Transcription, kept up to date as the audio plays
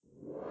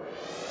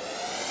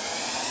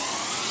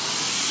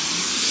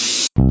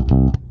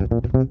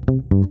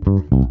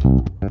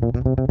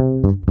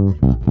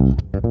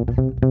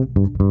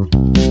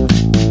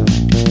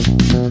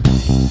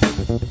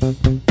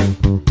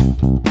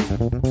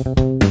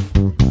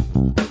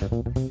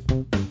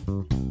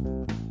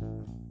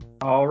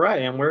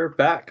and we're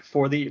back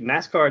for the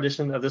NASCAR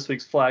edition of this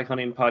week's Flag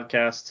Hunting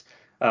Podcast.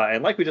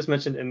 And like we just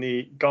mentioned in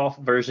the golf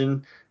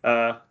version,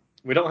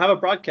 we don't have a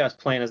broadcast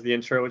playing as the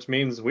intro, which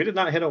means we did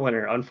not hit a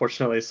winner,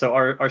 unfortunately. So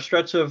our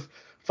stretch of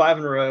 5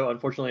 in a row,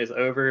 unfortunately, is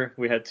over.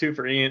 We had 2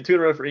 for Ian, 2 in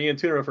a row for Ian,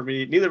 2 in a row for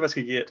me. Neither of us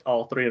could get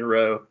all 3 in a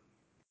row.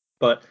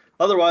 But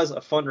otherwise,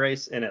 a fun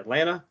race in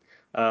Atlanta.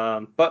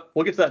 But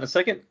we'll get to that in a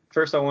second.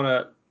 First, I want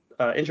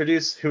to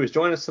introduce who is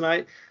joining us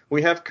tonight.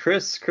 We have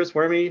Chris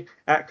Wormy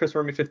at Chris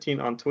Wormy 15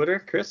 on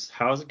Twitter. Chris,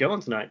 how's it going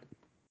tonight?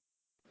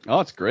 Oh,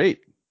 it's great.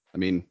 I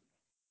mean,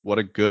 what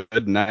a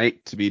good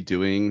night to be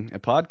doing a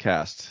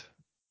podcast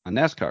on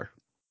NASCAR.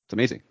 It's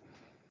amazing.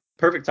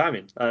 Perfect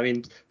timing. I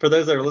mean, for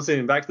those that are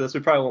listening back to this, we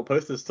probably won't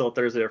post this till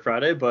Thursday or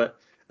Friday, but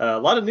a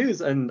lot of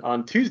news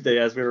on Tuesday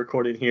as we're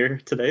recording here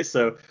today.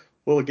 So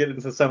we'll get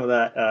into some of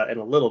that in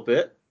a little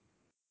bit.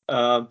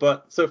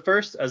 But so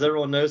first, as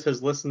everyone knows, who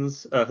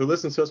listens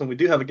to us when we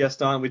do have a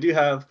guest on, we do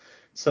have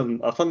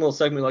a fun little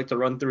segment we like to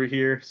run through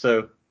here.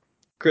 So,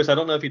 Chris, I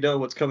don't know if you know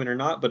what's coming or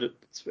not, but it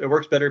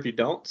works better if you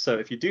don't. So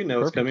if you do know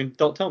what's coming,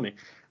 don't tell me.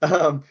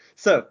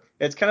 So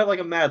it's kind of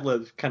like a Mad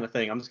Lib kind of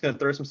thing. I'm just going to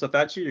throw some stuff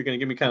at you. You're going to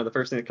give me kind of the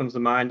first thing that comes to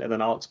mind, and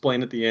then I'll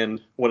explain at the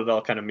end what it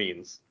all kind of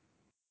means.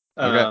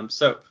 Okay.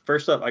 So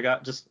first up, I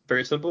got just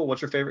very simple.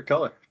 What's your favorite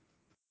color?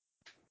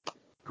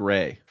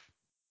 Gray.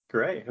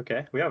 Gray.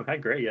 Okay. We haven't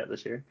had gray yet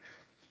this year.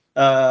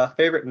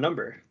 Favorite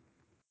number?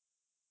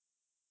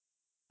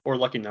 Or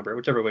lucky number,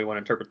 whichever way you want to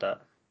interpret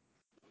that.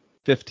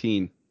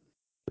 15.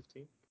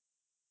 15.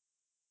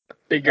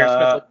 Big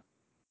Garrett Smith.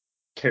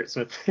 Garrett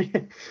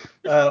Smith.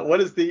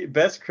 What is the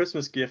best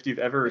Christmas gift you've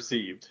ever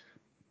received?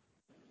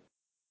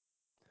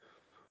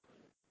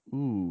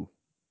 Ooh.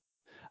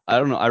 I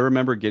don't know. I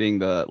remember getting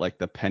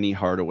the Penny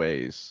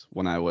Hardaways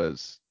when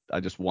I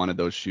just wanted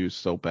those shoes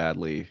so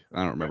badly.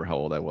 I don't remember how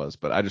old I was,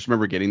 but I just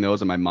remember getting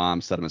those and my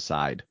mom set them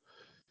aside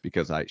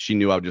because she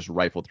knew I would just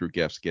rifle through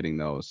gifts getting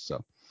those.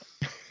 So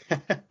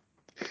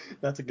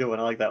That's a good one.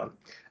 I like that one.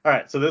 All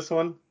right, so this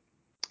one,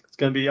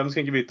 I'm just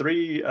gonna give you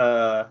 3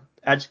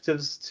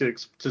 adjectives to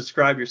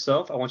describe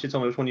yourself. I want you to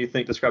tell me which one you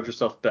think describes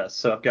yourself best.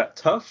 So I've got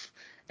tough,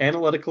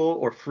 analytical,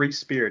 or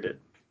free-spirited.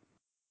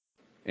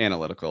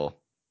 Analytical.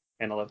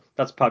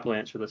 That's a popular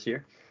answer this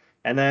year.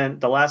 And then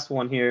the last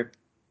one here,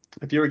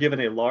 if you were given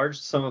a large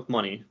sum of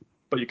money,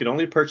 but you could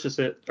only purchase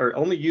it or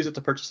only use it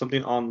to purchase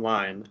something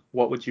online,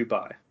 what would you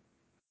buy?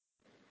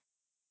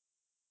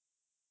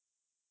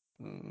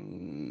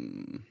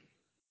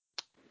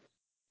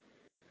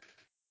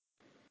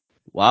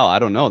 Wow, I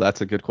don't know. That's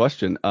a good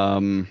question.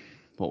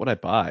 What would I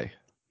buy?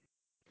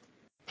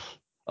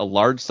 A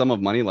large sum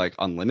of money, like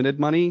unlimited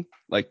money?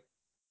 Like,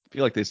 I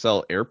feel like they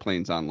sell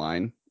airplanes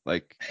online.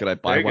 Like, could I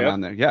buy one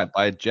on there? Yeah, I'd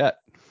buy a jet.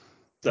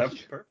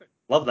 That's perfect.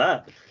 Love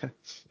that.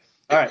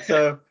 All right,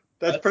 so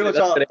that's pretty much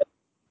all.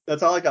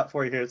 That's all I got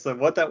for you here. So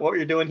what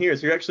you're doing here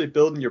is you're actually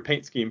building your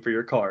paint scheme for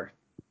your car.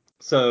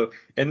 So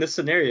in this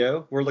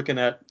scenario, we're looking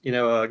at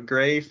a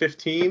gray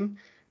 15.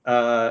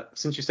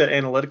 Since you said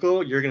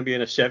analytical, you're going to be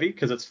in a Chevy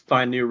because it's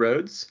Find New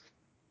Roads.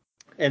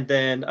 And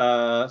then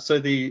so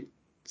the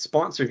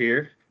sponsor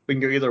here, we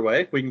can go either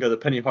way. We can go the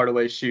Penny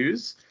Hardaway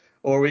shoes,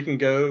 or we can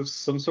go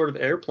some sort of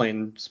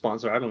airplane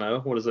sponsor. I don't know.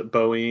 What is it,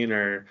 Boeing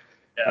or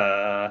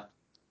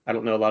I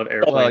don't know a lot of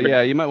airplanes. Well,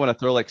 yeah, you might want to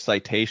throw like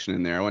Citation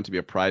in there. I want it to be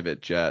a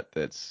private jet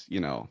that's,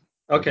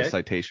 like a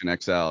Citation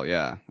XL.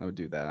 Yeah, I would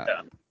do that.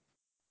 Yeah.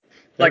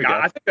 Like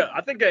I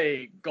think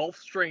a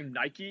Gulfstream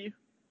Nike.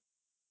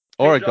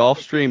 Or a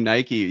Gulfstream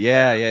Nike.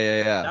 Yeah.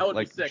 That would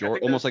like be sick.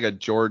 Almost like a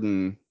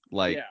Jordan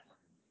like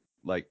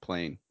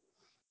plane.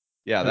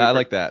 Yeah, I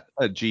like that.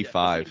 A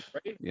G5.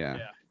 Yeah.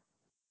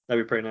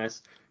 That'd be pretty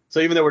nice. So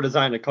even though we're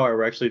designing a car,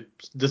 we're actually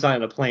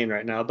designing a plane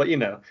right now. But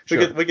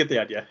sure. we get the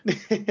idea.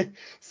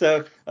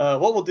 So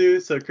what we'll do,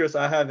 so Chris,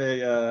 I have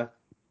a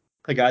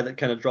guy that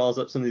kind of draws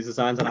up some of these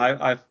designs and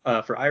I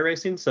for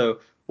iRacing. So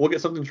we'll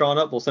get something drawn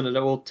up. We'll send it.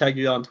 We'll tag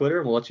you on Twitter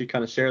and we'll let you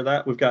kind of share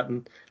that. We've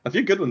gotten a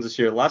few good ones this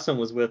year. The last one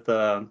was with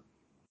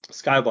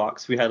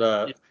Skybox. We had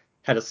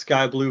a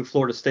sky blue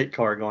Florida State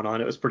car going on.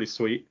 It was pretty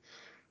sweet.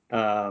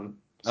 So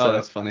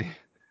that's funny.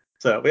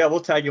 So yeah, we'll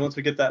tag you once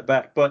we get that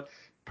back. But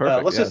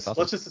perfect.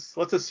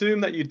 Let's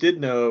assume that you did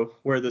know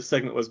where this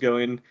segment was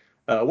going.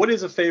 What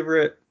is a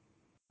favorite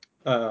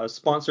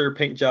sponsor,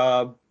 paint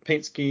job,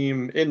 paint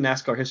scheme in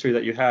NASCAR history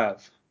that you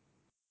have?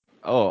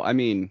 Oh, I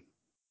mean,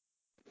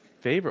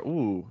 favorite.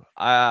 Ooh,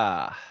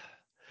 I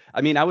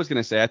was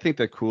gonna say I think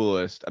the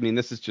coolest. I mean,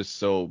 this is just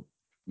so.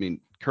 I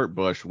mean, Kurt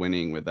Busch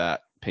winning with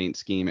that paint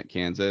scheme at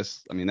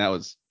Kansas. I mean, that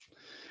was.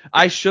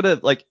 I should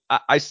have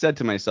I said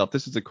to myself,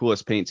 this is the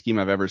coolest paint scheme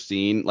I've ever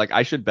seen. Like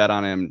I should bet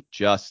on him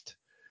just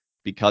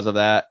because of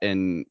that.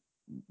 And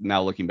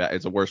now looking back,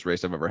 it's the worst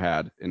race I've ever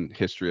had in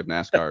history of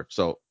NASCAR.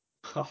 So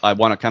I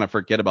want to kind of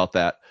forget about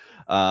that.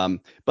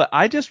 But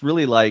I just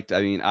really liked.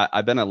 I mean,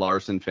 I've been a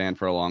Larson fan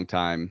for a long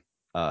time.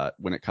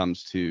 When it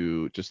comes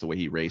to just the way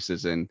he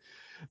races, and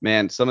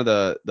man, some of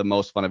the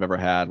most fun I've ever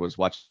had was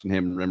watching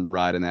him rim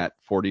ride in that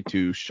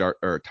 42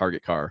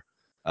 Target car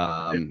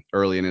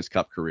early in his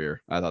Cup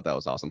career. I thought that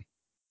was awesome.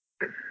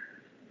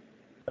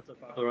 That's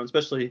a popular one,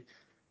 especially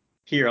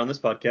here on this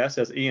podcast,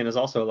 as Ian is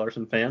also a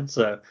Larson fan.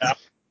 So yeah, I'm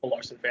a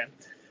Larson fan.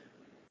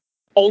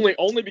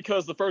 Only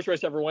because the first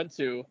race I ever went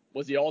to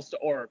was the All-Star,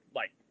 or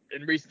like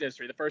in recent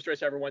history, the first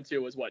race I ever went to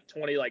was what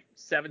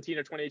 2017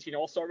 or 2018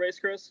 All-Star race,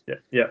 Chris.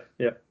 Yeah.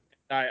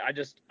 I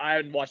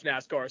hadn't watched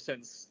NASCAR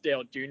since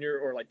Dale Jr.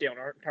 or like Dale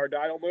Earnhardt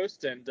died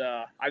almost, and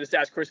I just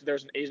asked Chris if there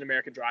was an Asian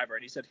American driver,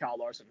 and he said Kyle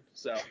Larson.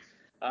 So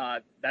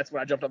that's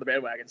when I jumped on the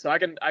bandwagon. So I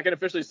can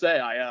officially say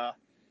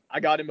I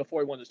got him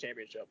before he won this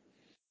championship.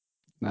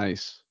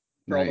 Nice.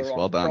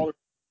 Well done.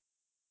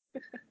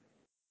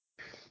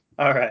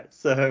 All right,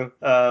 so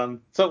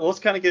let's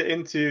kind of get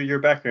into your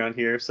background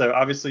here. So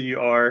obviously you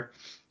are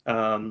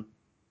a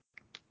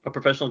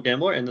professional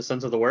gambler in the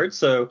sense of the word.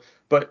 So,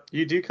 but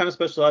you do kind of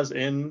specialize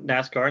in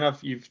NASCAR. Now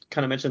you've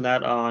kind of mentioned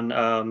that on,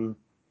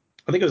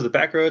 I think it was the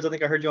back roads. I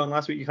think I heard you on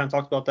last week. You kind of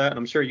talked about that, and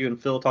I'm sure you and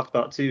Phil talked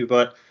about it too.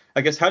 But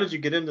I guess how did you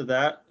get into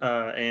that?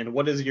 And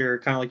what is your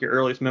kind of like your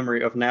earliest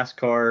memory of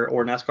NASCAR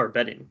or NASCAR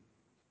betting?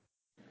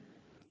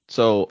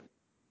 So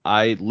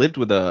I lived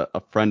with a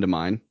friend of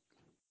mine.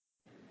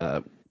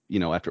 I'll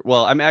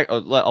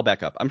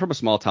back up. I'm from a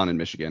small town in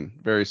Michigan,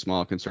 very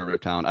small conservative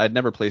town. I'd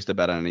never placed a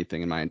bet on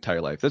anything in my entire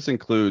life. This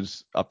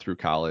includes up through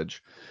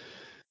college,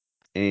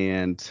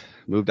 and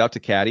moved out to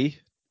Caddy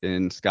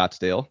in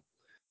Scottsdale.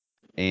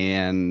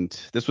 And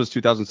this was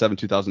 2007,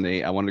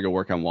 2008. I wanted to go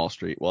work on Wall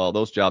Street. Well,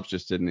 those jobs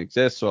just didn't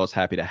exist, so I was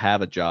happy to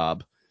have a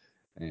job.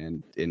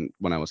 And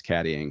when I was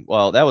caddying,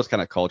 well, that was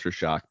kind of culture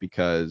shock,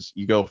 because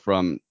you go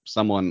from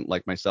someone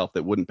like myself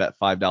that wouldn't bet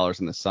 $5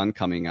 in the sun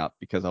coming up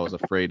because I was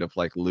afraid of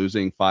like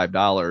losing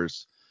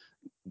 $5.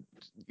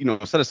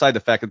 Set aside the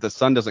fact that the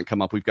sun doesn't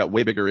come up, we've got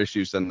way bigger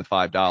issues than the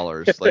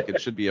 $5. Like, it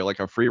should be like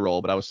a free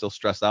roll, but I was still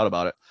stressed out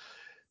about it.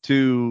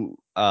 To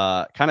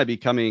kind of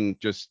becoming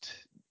just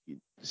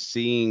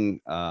seeing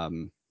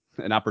an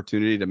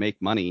opportunity to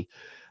make money.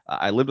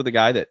 I lived with a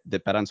guy that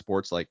bet on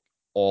sports like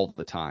all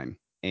the time,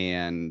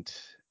 and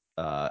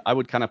I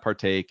would kind of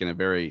partake in a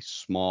very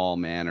small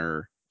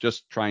manner,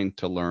 just trying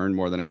to learn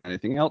more than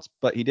anything else.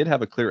 But he did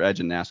have a clear edge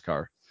in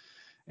NASCAR,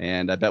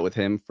 and I bet with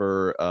him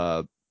for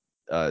a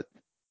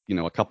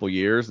couple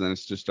years, and then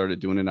it's just started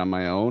doing it on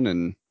my own.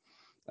 And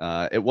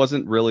it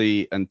wasn't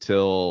really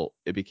until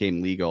it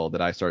became legal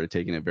that I started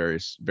taking it very,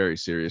 very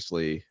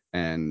seriously,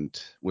 and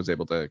was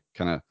able to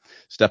kind of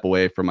step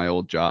away from my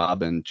old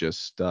job and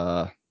just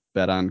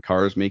bet on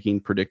cars making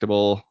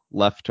predictable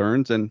left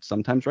turns and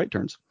sometimes right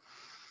turns.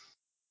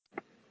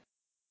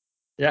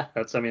 Yeah,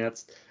 that's a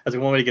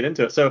one way to get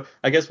into it. So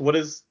I guess do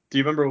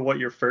you remember what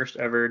your first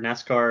ever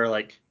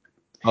NASCAR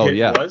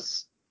hit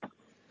was?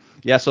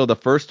 Yeah, so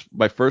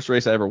my first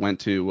race I ever went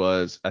to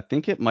was, I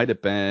think it might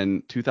have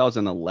been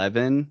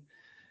 2011.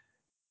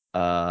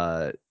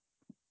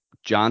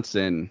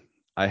 Johnson,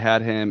 I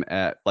had him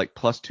at like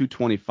plus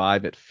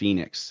 225 at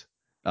Phoenix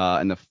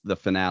in the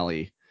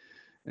finale,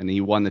 and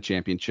he won the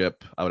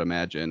championship, I would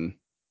imagine.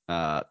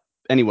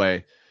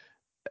 Anyway,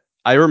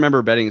 I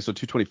remember betting, so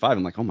 225,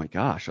 I'm like, oh my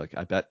gosh, like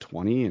I bet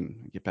 20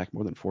 and get back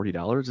more than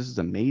 $40. This is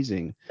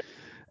amazing.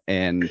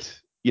 And,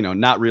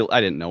 not real,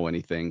 I didn't know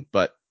anything,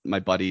 but my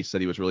buddy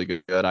said he was really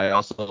good. I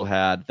also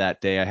had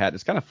that day,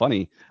 it's kind of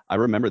funny, I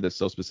remember this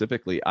so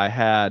specifically. I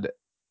had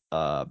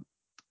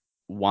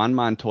Juan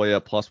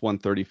Montoya plus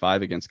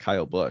 135 against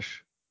Kyle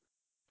Busch.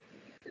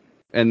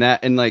 And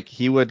like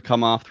he would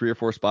come off 3 or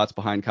 4 spots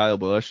behind Kyle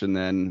Busch, and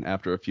then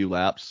after a few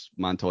laps,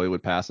 Montoya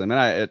would pass him.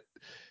 And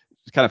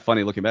it's kind of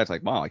funny looking back. It's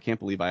like, wow, I can't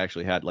believe I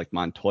actually had like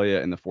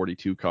Montoya in the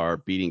 42 car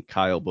beating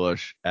Kyle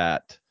Busch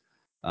at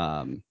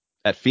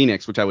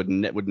Phoenix, which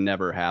would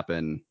never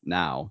happen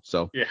now.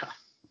 So yeah.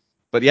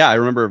 But yeah, I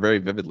remember very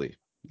vividly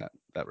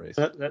that race.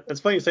 That's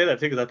funny you say that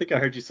too, because I think I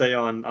heard you say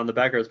on the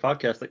Backroads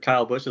podcast that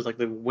Kyle Busch is like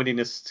the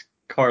winningest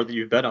car that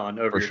you've bet on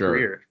over your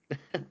career.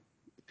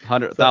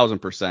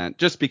 100,000%,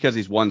 just because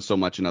he's won so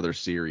much in other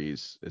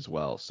series as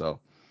well. So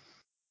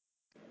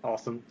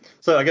awesome.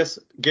 So I guess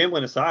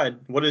gambling aside,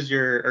 what is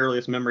your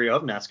earliest memory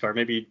of NASCAR?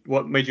 Maybe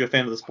what made you a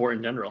fan of the sport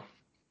in general?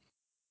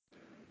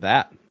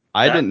 I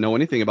didn't know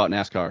anything about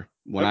NASCAR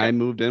when I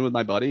moved in with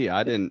my buddy.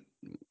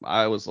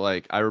 I was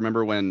like, I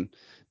remember when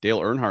Dale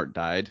Earnhardt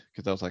died,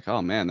 because I was like,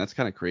 oh man, that's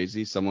kind of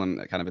crazy.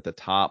 Someone kind of at the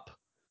top,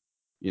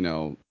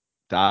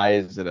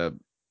 dies at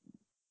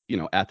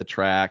the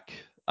track.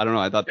 I don't know.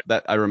 I thought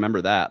that I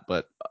remember that,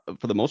 but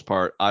for the most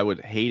part, I would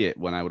hate it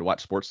when I would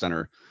watch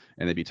SportsCenter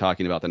and they'd be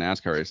talking about the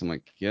NASCAR race. I'm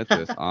like, get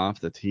this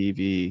off the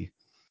TV.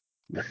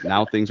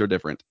 Now things are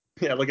different.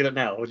 Yeah, look at it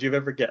now. Would you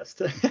have ever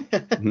guessed?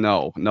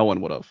 No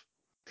one would have.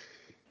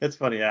 It's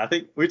funny. Yeah, I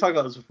think we talked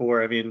about this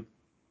before. I mean,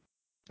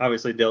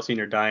 obviously Dale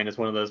Sr. dying is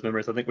one of those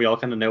memories. I think we all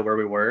kind of know where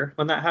we were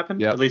when that happened.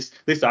 Yep. At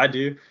least I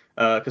do,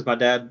 because my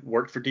dad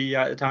worked for DEI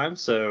at the time.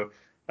 So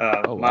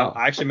Wow.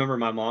 I actually remember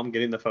my mom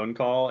getting the phone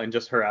call and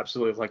just her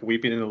absolutely like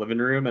weeping in the living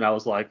room, and I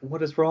was like,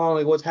 "What is wrong?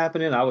 Like, what's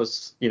happening?" I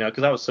was,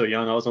 because I was so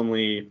young. I was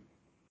only,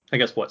 I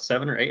guess,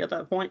 7 or 8 at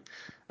that point.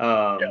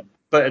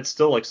 But it's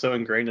still like so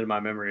ingrained in my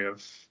memory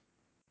of,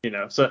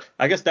 So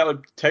I guess that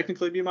would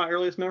technically be my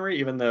earliest memory,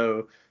 even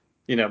though,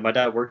 my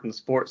dad worked in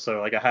sports. So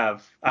like I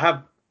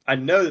have I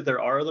know that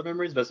there are other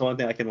memories, but it's the only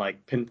thing I can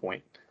like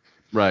pinpoint.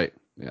 Right.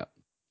 Yeah.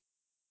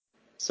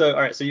 So,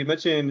 all right. So you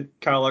mentioned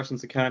Kyle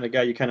Larson's the kind of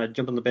guy you kind of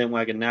jumped on the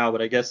bandwagon now,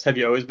 but I guess have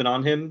you always been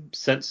on him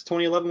since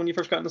 2011 when you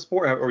first got in the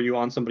sport, or were you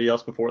on somebody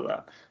else before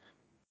that?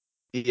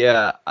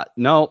 Yeah.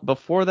 No,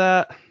 before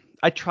that,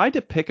 I tried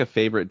to pick a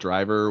favorite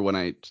driver when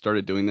I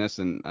started doing this,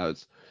 and I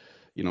was,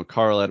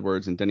 Carl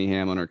Edwards and Denny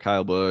Hamlin or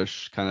Kyle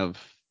Busch, kind of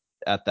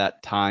at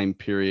that time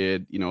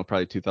period,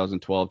 probably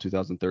 2012,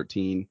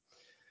 2013.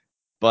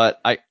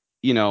 But I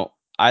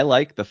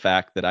like the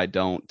fact that I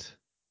don't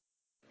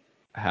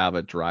have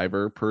a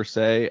driver per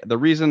se. The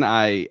reason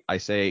I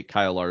say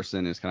Kyle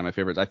Larson is kind of my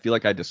favorite is I feel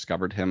like I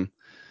discovered him.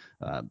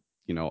 Uh,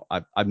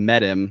 I've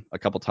met him a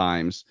couple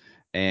times,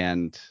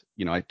 and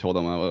I told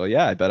him, oh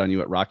yeah, I bet on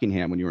you at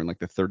Rockingham when you were in like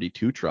the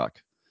 32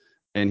 truck,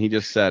 and he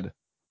just said,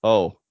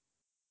 oh.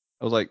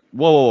 I was like,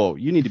 whoa, whoa, whoa,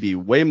 you need to be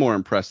way more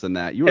impressed than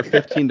that. You were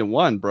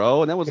 15-1,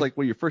 bro. And that was like,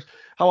 well, your first,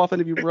 how often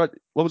have you brought,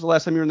 what was the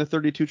last time you were in the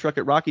 32 truck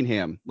at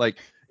Rockingham? Like,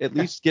 at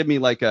least give me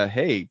like a,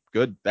 hey,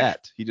 good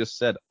bet. He just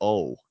said,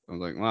 oh. I was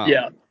like, wow.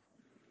 Yeah,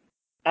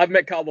 I've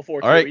met Kyle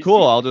before All too. right,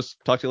 cool. I'll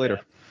just talk to you later.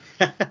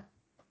 Yeah.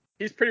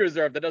 He's pretty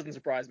reserved. That doesn't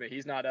surprise me.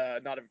 He's not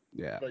a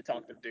Yeah. really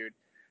talkative dude.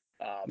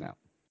 No.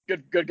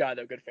 Good guy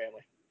though. Good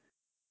family.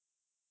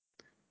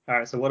 All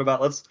right. So what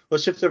about let's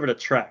shift over to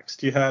tracks.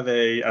 Do you have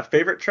a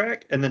favorite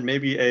track and then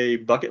maybe a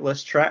bucket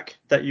list track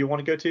that you want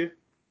to go to?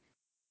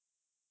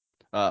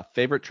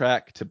 Favorite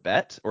track to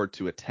bet or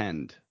to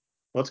attend?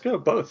 Let's go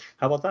both.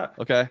 How about that?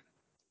 Okay.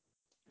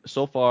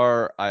 So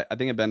far, I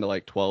think I've been to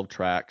like 12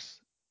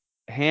 tracks.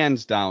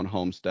 Hands down,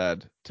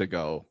 Homestead to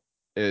go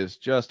is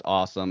just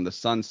awesome. The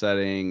sun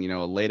setting,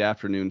 a late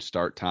afternoon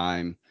start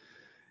time.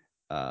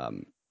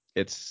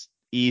 It's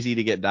easy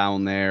to get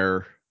down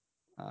there.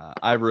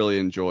 I've really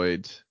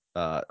enjoyed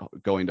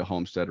going to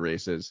Homestead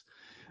races.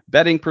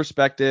 Betting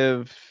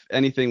perspective,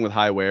 anything with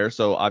high wear.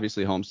 So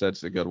obviously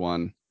Homestead's a good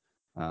one.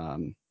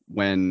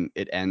 When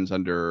it ends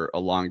under a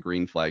long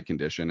green flag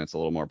condition, it's a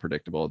little more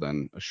predictable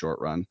than a short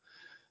run.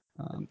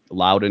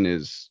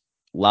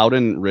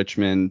 Loudon,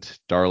 Richmond,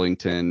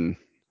 Darlington.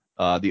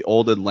 The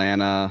old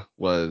Atlanta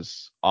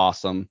was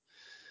awesome.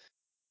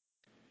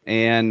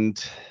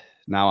 And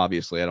now,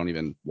 obviously, I don't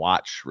even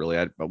watch really.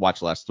 I watched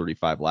the last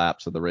 35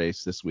 laps of the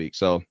race this week.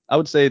 So I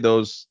would say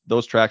those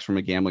tracks from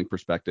a gambling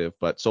perspective.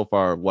 But so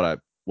far, what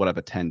I've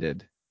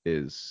attended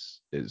is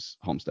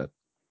Homestead.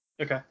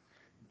 Okay.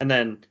 And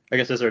then I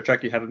guess is there a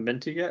track you haven't been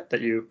to yet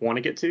that you want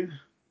to get to?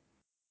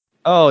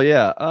 Oh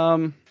yeah.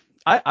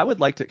 I would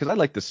like to because I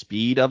like the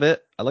speed of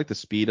it. I like the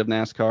speed of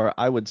NASCAR.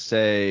 I would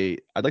say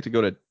I'd like to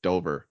go to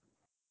Dover.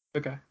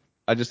 Okay.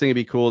 I just think it'd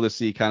be cool to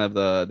see kind of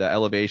the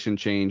elevation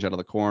change out of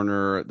the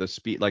corner, the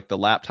speed, like the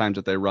lap times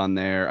that they run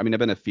there. I mean, I've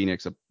been to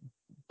Phoenix a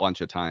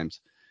bunch of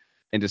times,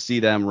 and to see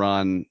them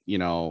run,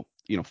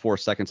 4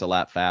 seconds a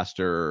lap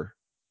faster,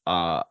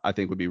 I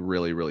think would be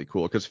really, really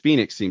cool because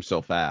Phoenix seems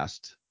so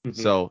fast. Hmm.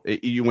 So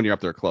when you're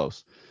up there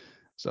close,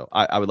 so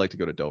I would like to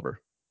go to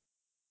Dover.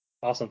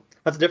 Awesome.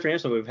 That's a different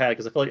answer we've had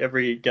because I feel like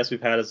every guest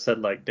we've had has said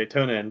like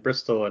Daytona and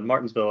Bristol and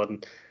Martinsville,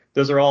 and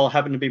those are all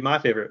happen to be my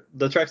favorite,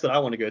 the tracks that I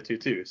want to go to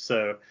too.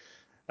 So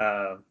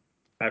uh,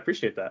 I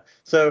appreciate that.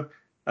 So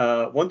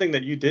one thing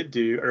that you did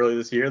do earlier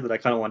this year that I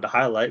kind of wanted to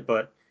highlight,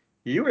 but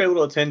you were able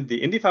to attend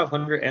the Indy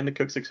 500 and the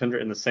Cook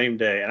 600 in the same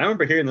day. And I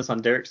remember hearing this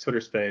on Derek's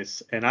Twitter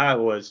space, and I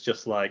was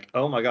just like,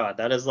 oh my God,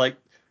 that's like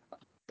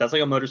a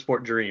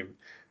motorsport dream.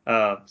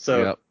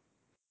 So Yep.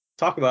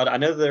 talk about it. I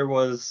know there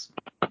was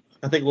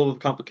I think a little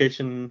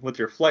complication with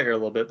your flight here a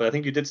little bit, but I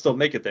think you did still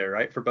make it there,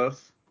 right, for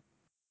both?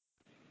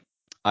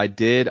 I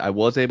did. I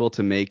was able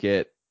to make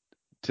it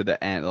to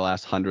the end, the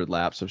last 100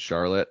 laps of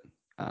Charlotte.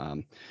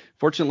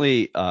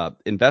 Fortunately,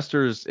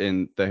 investors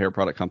in the hair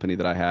product company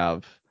that I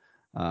have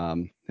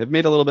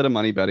made a little bit of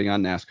money betting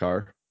on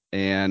NASCAR,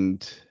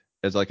 and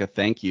as like a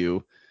thank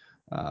you,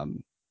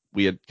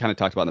 we had kind of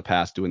talked about in the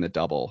past doing the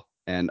double,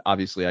 and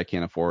obviously I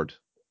can't afford,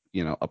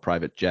 a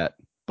private jet,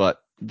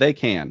 but they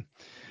can,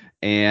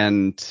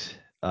 and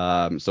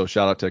so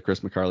shout out to Chris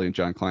McCarley and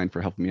John Klein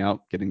for helping me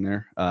out getting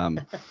there.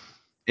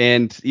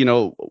 And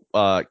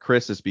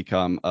Chris has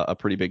become a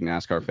pretty big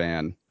NASCAR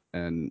fan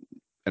and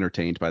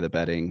entertained by the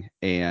betting.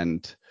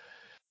 And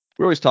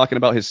we're always talking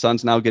about his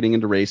son's now getting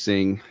into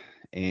racing,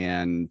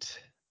 and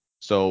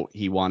so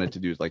he wanted to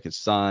do like his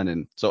son.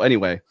 And so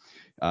anyway,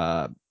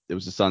 it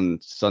was his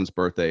son's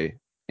birthday,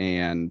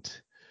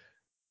 and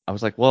I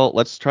was like, well,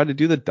 let's try to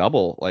do the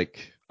double.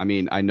 Like, I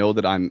mean, I know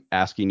that I'm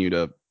asking you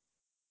to,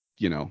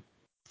 you know,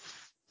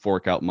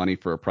 fork out money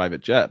for a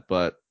private jet,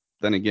 but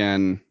then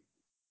again,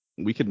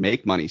 we could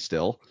make money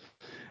still.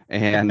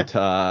 And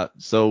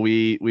so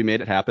we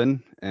made it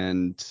happen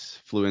and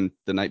flew in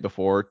the night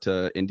before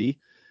to Indy,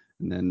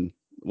 and then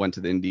went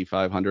to the Indy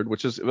 500,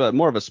 which is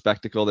more of a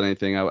spectacle than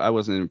anything. I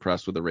wasn't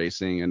impressed with the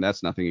racing, and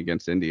that's nothing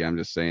against Indy. I'm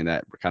just saying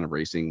that kind of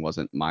racing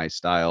wasn't my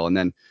style. And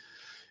then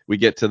we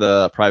get to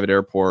the private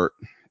airport,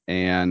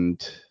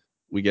 and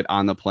we get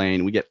on the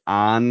plane. We get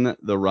on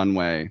the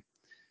runway,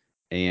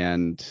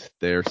 and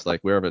there's like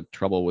we're having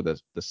trouble with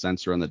the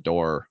sensor on the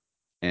door,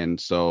 and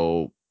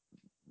so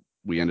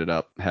we ended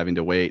up having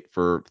to wait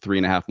for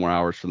 3.5 more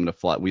hours for them to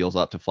fly wheels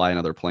up to fly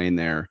another plane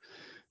there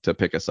to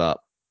pick us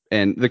up.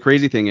 And the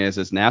crazy thing is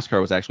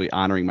NASCAR was actually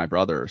honoring my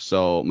brother.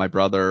 So my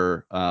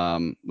brother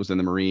was in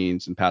the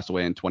Marines and passed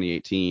away in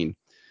 2018.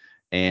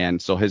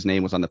 And so his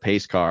name was on the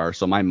pace car.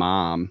 So my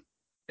mom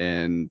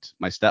and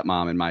my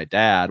stepmom and my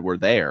dad were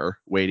there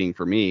waiting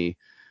for me.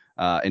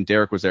 And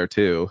Derek was there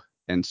too.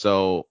 And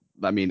so,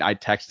 I mean, I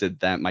texted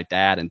them, my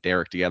dad and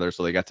Derek together,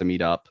 so they got to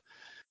meet up.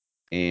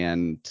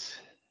 And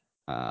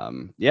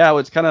yeah, it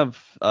was kind of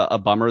a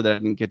bummer that I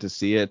didn't get to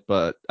see it.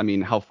 But I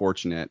mean, how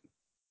fortunate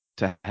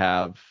to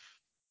have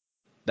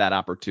that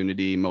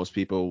opportunity. Most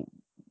people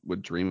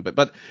would dream of it.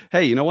 But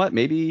hey, you know what?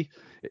 Maybe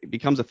it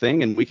becomes a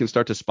thing and we can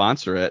start to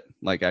sponsor it,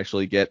 like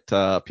actually get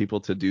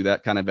people to do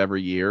that kind of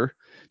every year.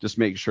 Just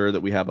make sure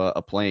that we have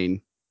a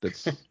plane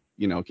that's,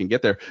 can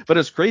get there. But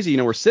it's crazy,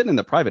 we're sitting in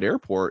the private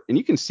airport and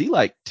you can see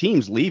like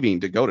teams leaving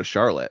to go to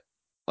Charlotte.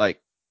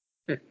 Like,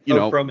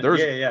 From it.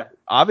 there's Yeah.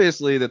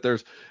 obviously that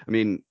there's,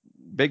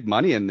 big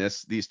money in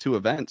these two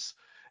events.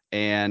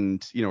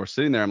 And, we're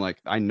sitting there. I'm like,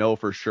 I know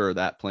for sure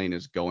that plane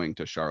is going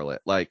to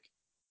Charlotte. Like,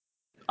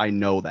 I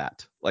know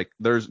that. Like,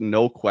 there's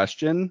no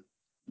question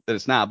that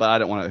it's not, but I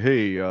don't want to,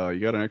 hey, you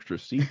got an extra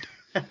seat.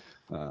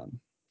 But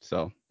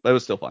it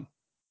was still fun.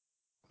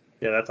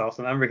 Yeah, that's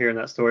awesome. I remember hearing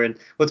that story. And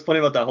what's funny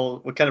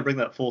about what kind of bring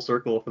that full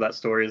circle for that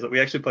story is that we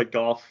actually played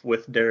golf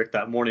with Derek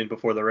that morning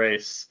before the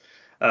race.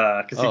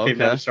 Because he came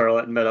down to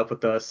Charlotte and met up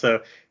with us.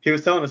 So he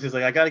was telling us, he's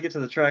like, I got to get to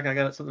the track. I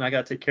got something I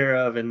got to take care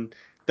of. And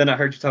then I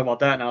heard you talk about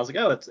that, and I was like,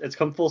 oh, it's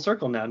come full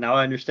circle now. Now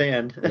I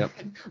understand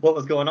what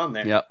was going on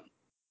there.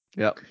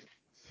 Yep.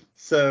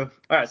 So,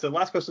 all right. So,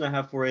 last question I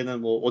have for you, and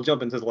then we'll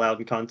jump into the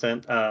Loudon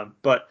content.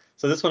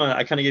 So this one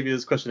I kind of gave you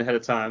this question ahead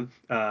of time,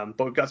 but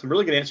we've got some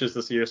really good answers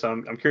this year. So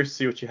I'm curious to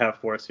see what you have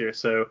for us here.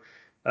 So,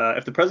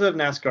 if the president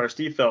of NASCAR,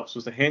 Steve Phelps,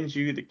 was to hand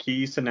you the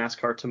keys to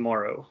NASCAR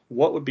tomorrow,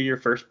 what would be your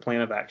first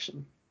plan of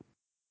action?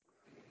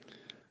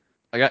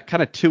 I got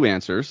kind of two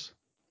answers.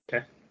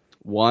 Okay.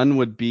 One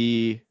would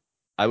be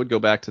I would go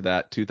back to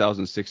that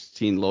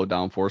 2016 low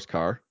downforce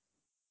car.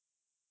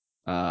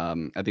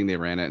 I think they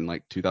ran it in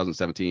like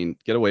 2017.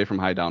 Get away from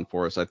high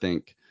downforce. I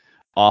think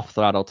off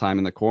throttle time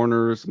in the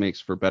corners makes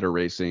for better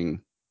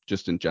racing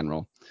just in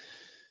general.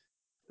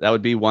 That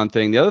would be one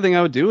thing. The other thing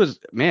I would do is,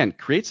 man,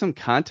 create some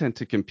content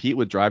to compete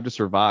with Drive to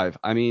Survive.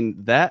 I mean,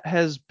 that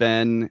has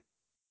been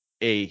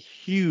a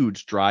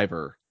huge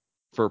driver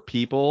for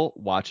people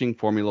watching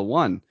Formula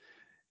One.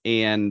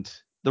 And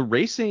the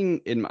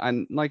racing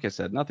and like I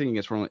said, nothing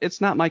against Formula. It's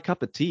not my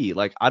cup of tea.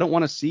 Like, I don't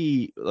want to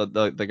see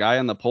the guy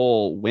on the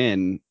pole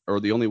win, or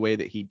the only way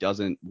that he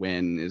doesn't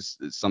win is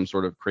some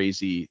sort of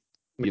crazy,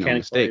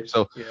 mistake.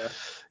 So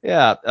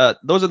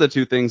those are the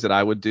two things that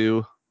I would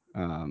do.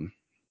 They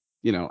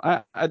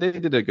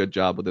did a good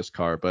job with this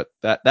car, but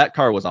that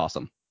car was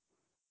awesome,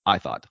 I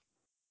thought.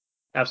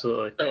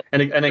 Absolutely.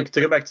 And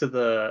to go back to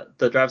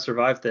the Drive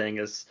Survive thing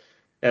is.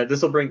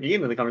 This will bring Ian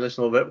into the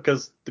conversation a little bit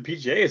because the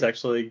PGA is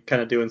actually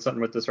kind of doing something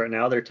with this right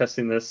now. They're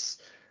testing this.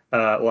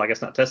 Well, I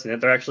guess not testing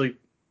it. They're actually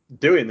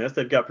doing this.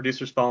 They've got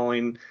producers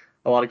following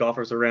a lot of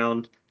golfers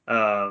around.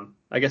 I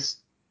guess,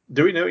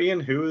 do we know, Ian,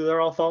 who they're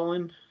all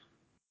following?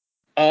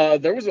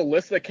 There was a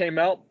list that came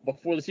out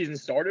before the season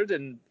started,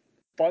 and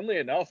funnily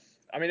enough,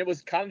 I mean, it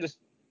was kind of just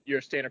your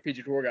standard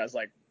PGA Tour guys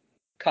like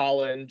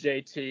Colin,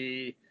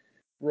 JT,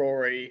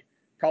 Rory,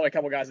 probably a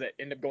couple guys that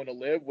end up going to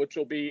Live, which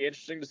will be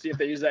interesting to see if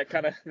they use that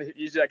kind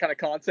of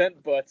content.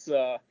 But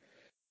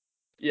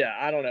yeah,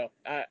 I don't know.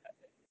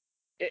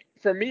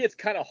 For me, it's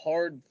kind of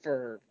hard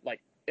for,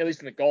 like, at least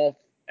in the golf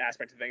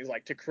aspect of things,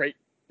 like, to create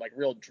like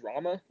real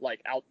drama,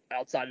 like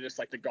outside of just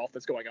like the golf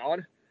that's going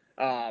on.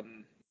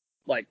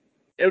 Like,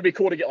 it would be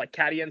cool to get like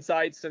caddy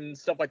insights and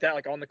stuff like that,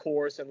 like on the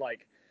course, and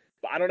like,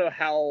 but I don't know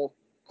how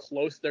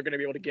close they're going to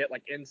be able to get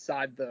like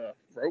inside the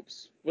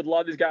ropes with a lot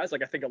of these guys.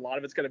 Like, I think a lot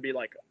of it's going to be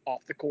like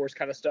off the course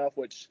kind of stuff,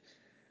 which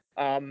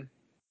I'm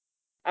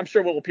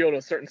sure will appeal to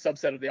a certain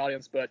subset of the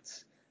audience, but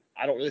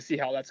I don't really see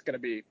how that's going to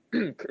be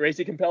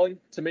crazy compelling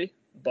to me.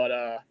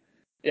 But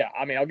yeah,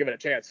 I mean, I'll give it a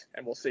chance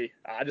and we'll see.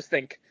 I just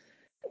think,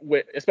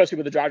 especially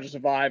with the Drive to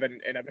Survive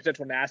and a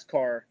potential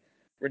NASCAR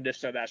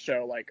rendition of that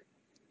show, like,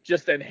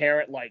 just the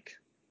inherent like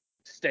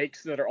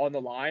stakes that are on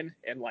the line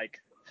and like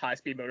high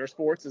speed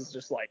motorsports is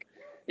just like,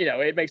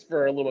 it makes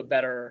for a little bit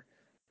better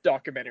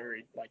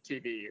documentary like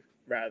TV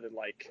rather than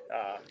like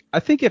I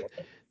think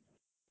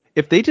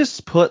if they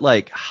just put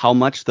like how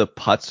much the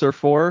putts are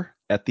for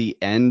at the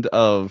end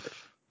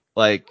of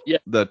like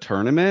the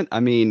tournament. I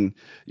mean,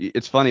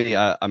 it's funny.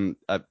 I'm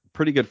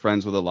pretty good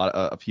friends with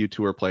a few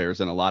tour players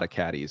and a lot of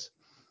caddies,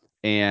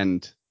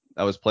 and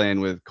I was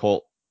playing with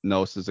Colt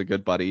Nose, is a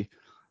good buddy,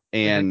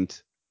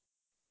 and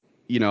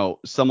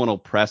someone will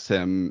press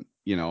him,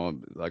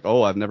 like,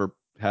 oh, I've never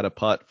had a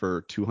putt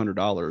for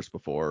 $200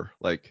 before.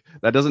 Like,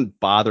 that doesn't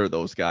bother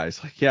those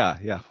guys. Like,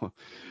 yeah.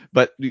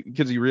 But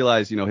because you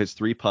realize, his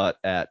three putt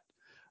at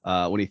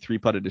when he three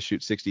putted to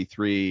shoot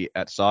 63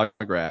 at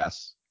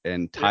Sawgrass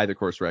and tie the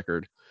course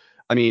record.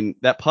 I mean,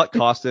 that putt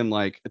cost him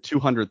like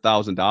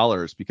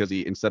 $200,000 because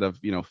he, instead of,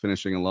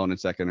 finishing alone in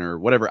second or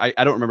whatever, I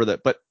don't remember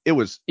that, but it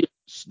was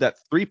that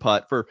 3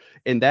 putt for,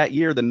 in that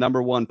year, the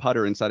number one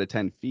putter inside of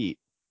 10 feet.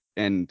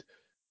 And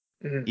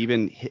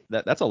even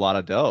that's a lot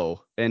of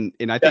dough. And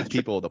I think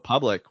people, the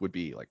public would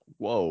be like,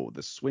 whoa,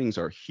 the swings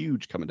are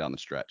huge coming down the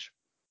stretch.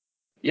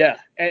 Yeah.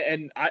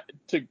 And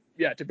to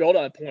build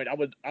on a point,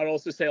 I'd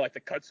also say like the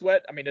cut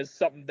sweat, I mean, is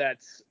something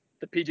that's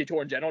the PGA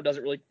Tour in general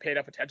doesn't really pay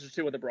enough attention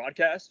to in the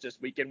broadcast, just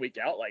week in, week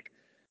out. Like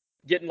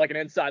getting like an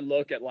inside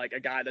look at like a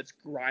guy that's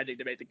grinding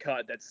to make the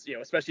cut. That's,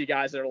 especially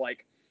guys that are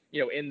like,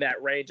 in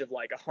that range of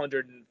like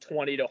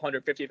 120 to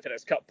 150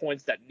 fitness cut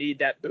points that need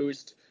that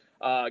boost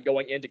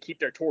going in to keep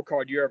their tour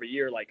card year over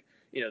year. Like,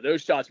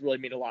 those shots really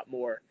mean a lot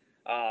more,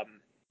 I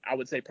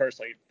would say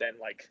personally, than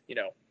like,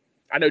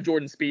 I know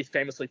Jordan Spieth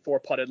famously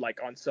 4-putted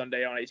like on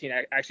Sunday on 18,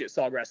 actually at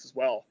Sawgrass as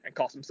well, and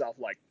cost himself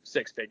like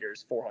six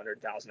figures,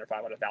 400,000 or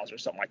 500,000 or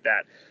something like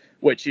that,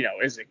 which,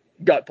 is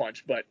a gut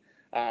punch. But,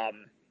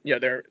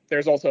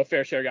 there's also a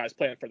fair share of guys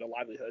playing for their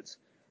livelihoods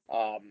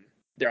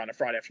there on a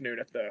Friday afternoon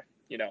at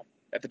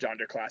the John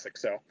Deere Classic.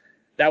 So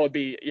that would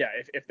be,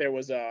 if there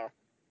was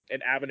an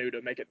avenue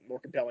to make it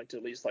more compelling to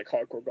at least like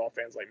hardcore golf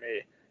fans like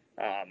me,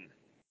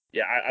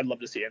 I'd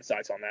love to see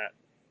insights on that.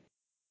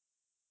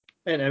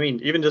 And I mean,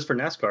 even just for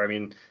NASCAR, I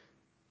mean,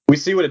 we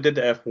see what it did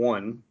to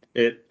F1.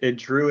 It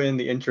drew in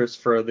the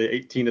interest for the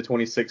 18 to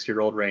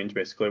 26-year-old range,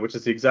 basically, which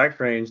is the exact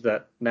range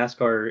that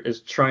NASCAR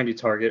is trying to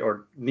target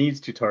or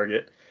needs to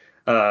target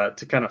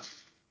to kind of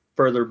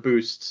further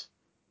boost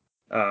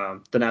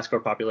the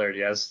NASCAR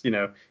popularity. As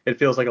it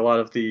feels like a lot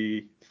of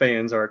the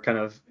fans are kind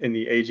of in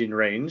the aging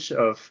range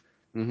of,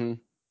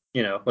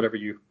 whatever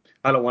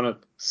I don't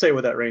want to say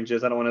what that range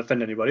is. I don't want to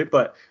offend anybody,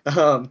 but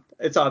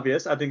it's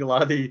obvious. I think a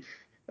lot of the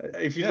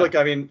if you look,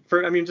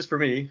 just for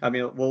me,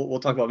 we'll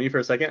talk about me for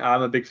a second.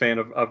 I'm a big fan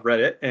of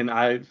Reddit, and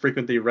I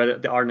frequently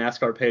Reddit our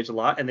NASCAR page a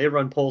lot, and they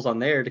run polls on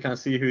there to kind of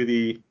see who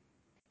the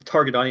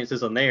target audience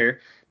is on there.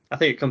 I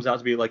think it comes out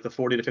to be like the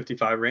 40 to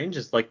 55 range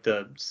is like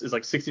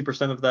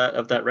 60% of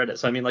that Reddit.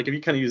 So I mean, like if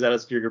you kind of use that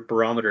as your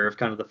barometer of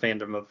kind of the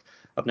fandom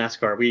of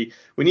NASCAR, we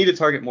need to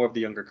target more of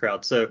the younger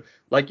crowd. So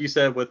like you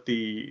said with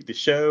the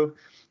show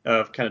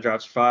of kind of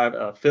Drives for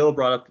Five, Phil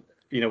brought up,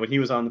 when he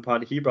was on the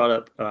pod, he brought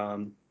up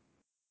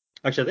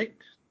actually, I think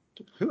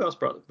who else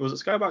brought it? Was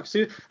it Skybox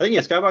too? I think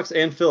Skybox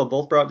and Phil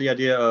both brought up the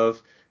idea of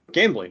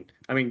gambling.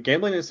 I mean,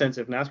 gambling in a sense,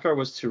 if NASCAR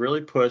was to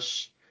really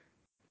push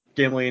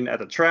gambling at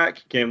the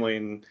track,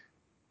 gambling,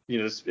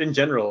 just in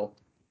general,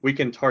 we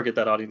can target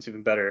that audience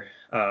even better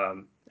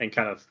and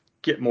kind of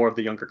get more of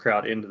the younger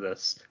crowd into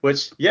this.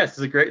 Which, yes,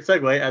 is a great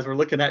segue as we're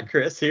looking at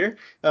Chris here.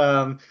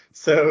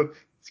 So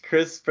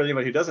Chris, for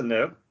anybody who doesn't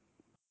know,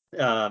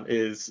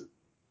 is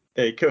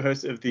a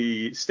co-host of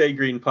the Stay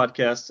Green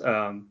podcast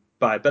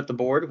by Bet the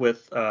Board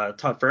with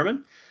Todd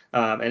Furman,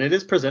 and it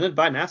is presented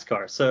by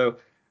NASCAR. So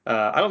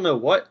I don't know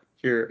what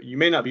you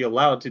may not be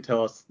allowed to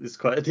tell us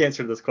the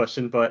answer to this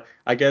question, but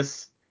I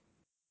guess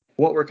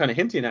what we're kind of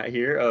hinting at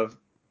here of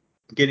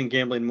getting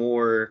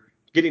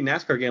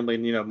NASCAR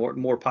gambling,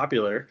 more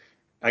popular,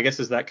 I guess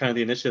is that kind of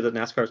the initiative that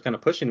NASCAR is kind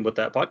of pushing with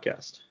that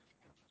podcast.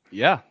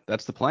 Yeah,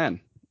 that's the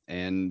plan.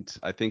 And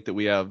I think that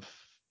we've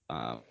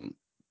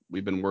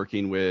been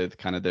working with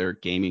kind of their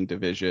gaming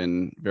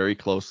division very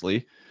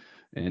closely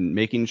and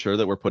making sure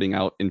that we're putting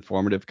out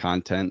informative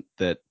content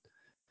that,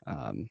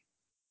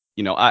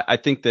 I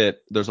think that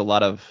there's a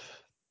lot of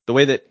the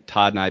way that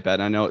Todd and I bet.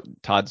 And I know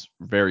Todd's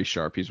very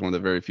sharp. He's one of the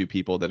very few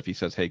people that if he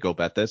says, hey, go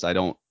bet this, I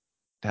don't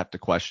have to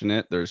question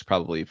it. There's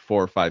probably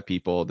 4 or 5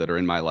 people that are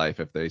in my life.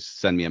 If they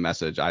send me a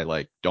message,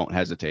 I don't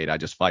hesitate. I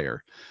just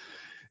fire.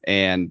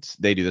 And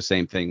they do the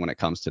same thing when it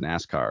comes to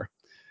NASCAR.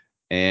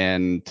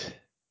 And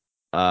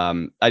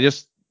I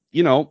just,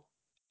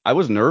 I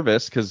was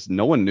nervous because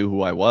no one knew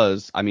who I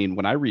was. I mean,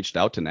 when I reached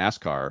out to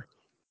NASCAR,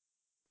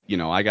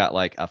 I got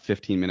like a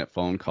 15-minute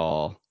phone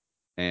call,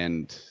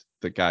 and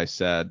the guy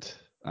said,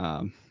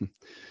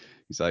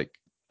 he's like,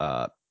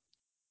 I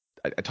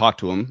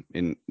talked to him,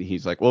 and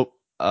he's like, well,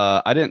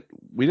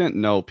 we didn't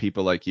know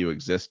people like you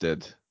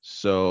existed,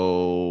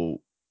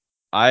 so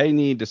I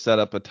need to set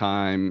up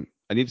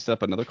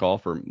another call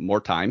for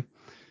more time,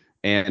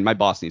 and my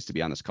boss needs to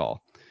be on this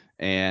call.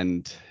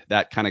 And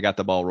that kind of got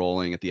the ball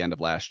rolling at the end of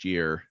last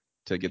year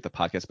to get the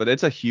podcast. But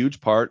it's a huge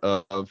part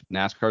of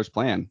NASCAR's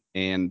plan,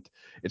 and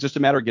it's just a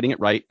matter of getting it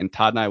right. And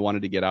Todd and I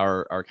wanted to get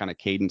our kind of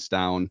cadence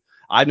down.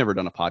 I'd never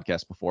done a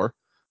podcast before.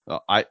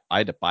 I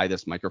had to buy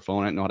this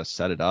microphone. I didn't know how to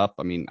set it up.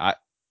 I mean,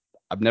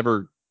 I've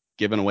never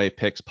given away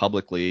picks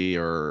publicly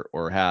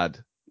or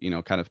had,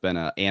 kind of been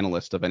an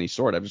analyst of any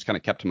sort. I've just kind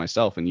of kept to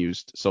myself and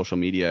used social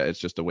media as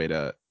just a way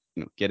to,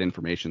 get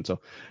information.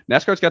 So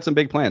NASCAR's got some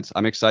big plans.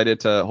 I'm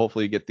excited to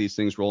hopefully get these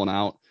things rolling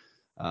out.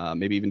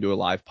 Maybe even do a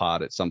live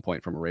pod at some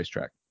point from a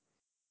racetrack.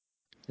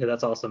 Yeah,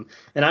 that's awesome.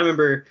 And I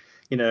remember,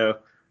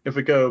 if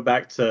we go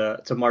back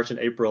to March and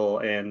April,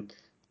 and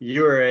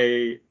you were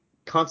a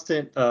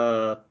constant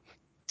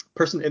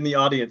person in the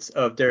audience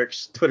of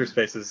Derek's Twitter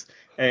Spaces,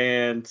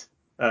 and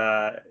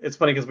it's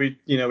funny because we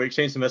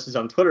exchanged some messages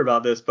on Twitter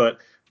about this, but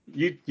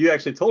you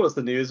actually told us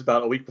the news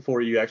about a week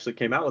before you actually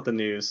came out with the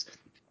news.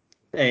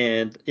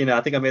 And, I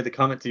think I made the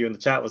comment to you in the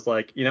chat was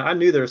like, I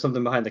knew there was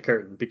something behind the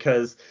curtain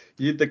because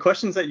the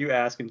questions that you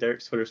ask in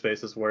Derek's Twitter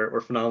spaces were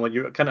phenomenal.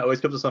 You kind of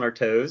always kept us on our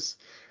toes.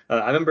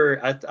 I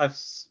remember,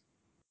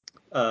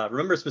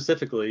 remember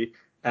specifically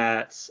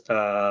at,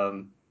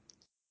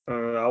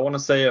 I want to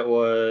say it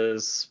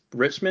was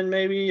Richmond,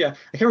 maybe. I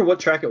can't remember what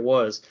track it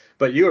was,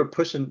 but you were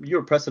pressing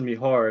me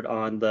hard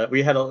on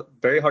we had a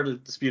very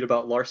hard dispute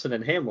about Larson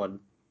and Hamlin.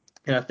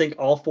 And I think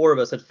all four of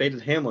us had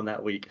faded Hamlin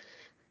that week.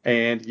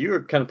 And you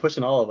were kind of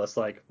pushing all of us,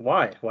 like,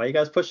 why? Why you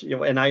guys pushing?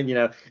 And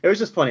it was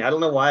just funny. I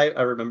don't know why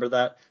I remember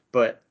that,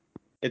 but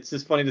it's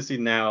just funny to see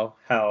now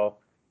how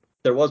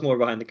there was more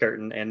behind the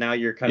curtain, and now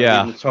you're kind of Yeah.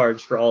 leading the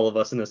charge for all of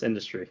us in this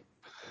industry.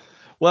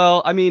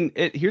 Well, I mean,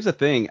 here's the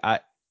thing.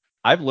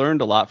 I've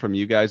learned a lot from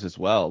you guys as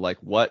well. Like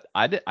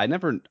I've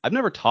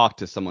never talked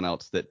to someone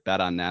else that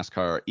bet on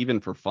NASCAR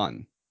even for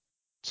fun.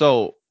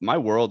 So my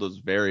world was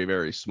very,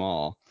 very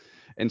small.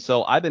 And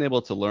so I've been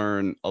able to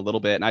learn a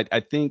little bit. And I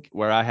think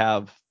where I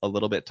have a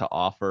little bit to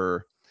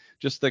offer,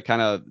 just the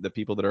kind of the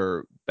people that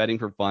are betting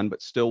for fun,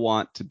 but still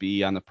want to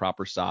be on the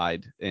proper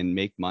side and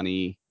make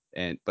money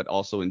but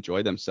also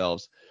enjoy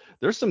themselves.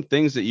 There's some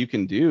things that you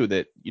can do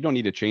that you don't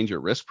need to change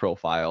your risk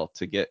profile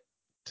to get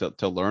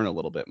to learn a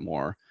little bit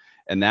more.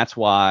 And that's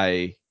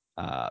why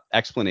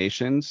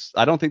explanations,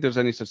 I don't think there's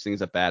any such thing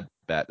as a bad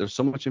bet. There's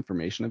so much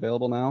information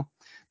available now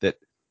that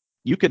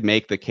you could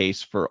make the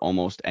case for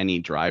almost any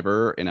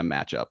driver in a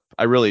matchup.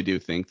 I really do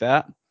think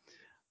that.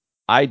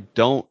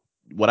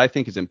 What I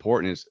think is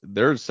important is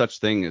there's such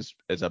thing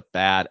as a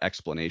bad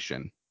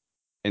explanation.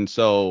 And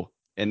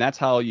that's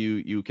how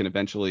you can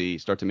eventually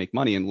start to make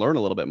money and learn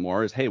a little bit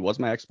more is, hey, was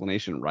my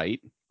explanation right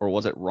or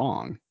was it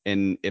wrong?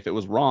 And if it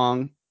was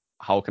wrong,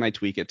 how can I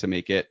tweak it to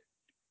make it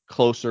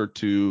closer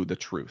to the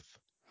truth?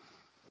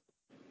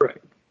 Right.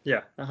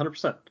 Yeah,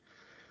 100%.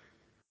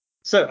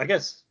 So I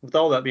guess with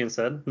all that being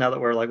said, now that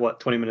we're like,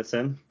 20 minutes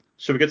in,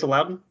 should we get to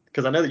Loudon?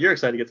 Because I know that you're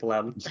excited to get to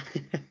Loudon.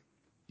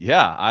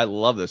 Yeah, I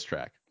love this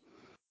track.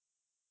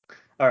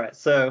 All right,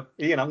 so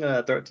Ian, I'm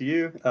gonna throw it to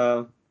you.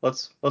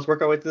 Let's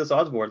work our way through this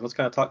odds board. Let's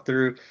kind of talk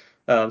through.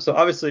 So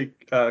obviously,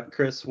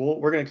 Chris,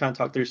 we're gonna kind of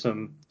talk through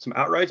some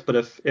outrights. But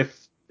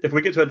if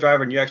we get to a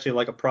driver and you actually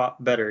like a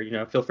prop better,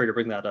 feel free to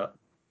bring that up.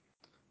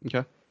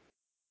 Okay.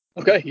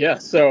 Okay, yeah.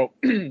 So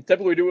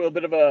typically we do a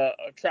bit of a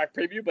track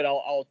preview, but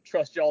I'll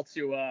trust y'all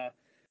to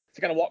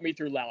kind of walk me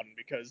through Loudon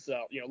because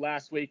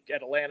last week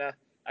at Atlanta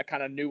I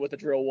kind of knew what the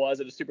drill was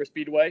at a super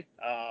speedway.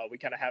 We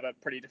kind of have a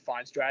pretty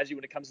defined strategy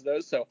when it comes to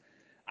those. So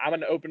I'm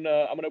an open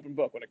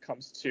book when it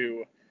comes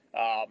to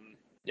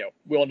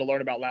willing to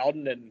learn about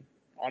Loudon. And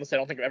honestly, I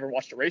don't think I've ever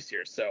watched a race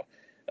here. So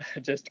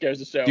it just goes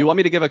to show. Do you want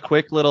me to give a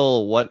quick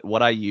little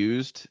what I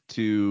used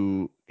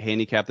to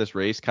handicap this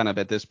race kind of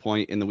at this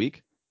point in the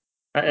week?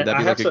 Would that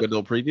be like a good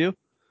little preview?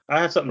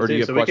 I have something or do too, you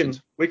have so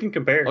questions? we can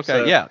compare. Okay,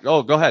 So, yeah.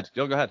 Oh, go ahead.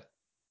 Go ahead.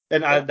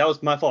 And that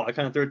was my fault. I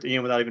kind of threw it to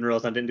Ian without even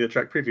realizing I didn't do a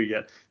track preview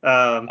yet.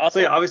 So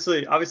yeah,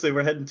 obviously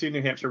we're heading to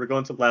New Hampshire. We're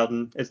going to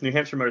Loudon. It's New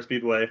Hampshire Motor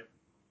Speedway.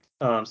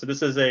 So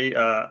this is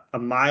a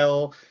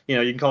mile. You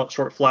can call it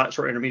short flat,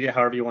 short intermediate,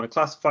 however you want to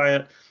classify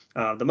it.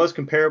 The most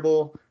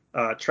comparable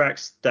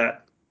tracks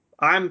that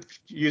I'm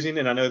using,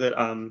 and I know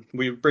that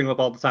we bring up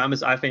all the time,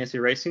 is iFantasy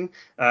Racing.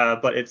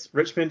 But it's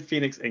Richmond,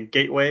 Phoenix, and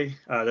Gateway.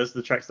 Those are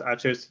the tracks that I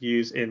chose to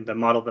use in the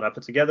model that I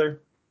put together.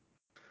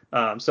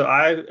 So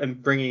I am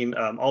bringing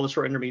all the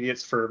short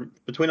intermediates for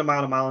between a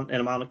mile and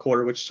a mile and a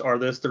quarter, which are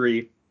those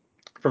three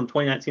from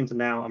 2019 to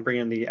now. I'm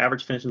bringing the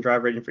average finish and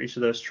drive rating for each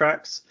of those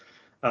tracks.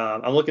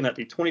 I'm looking at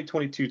the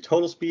 2022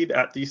 total speed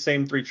at these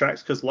same three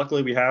tracks because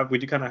luckily we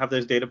do kind of have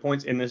those data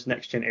points in this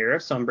next gen era.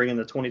 So I'm bringing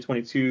the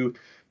 2022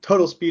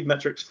 total speed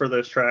metrics for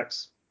those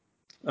tracks.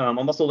 I'm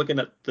also looking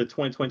at the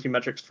 2020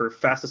 metrics for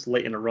fastest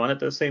late in a run at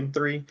those same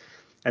three.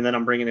 And then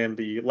I'm bringing in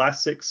the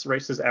last 6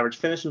 races average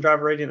finish and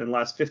driver rating and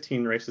last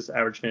 15 races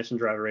average finish and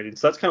driver rating.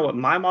 So that's kind of what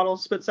my model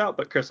spits out.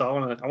 But Chris, I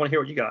want to hear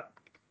what you got.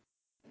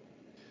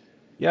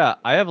 Yeah,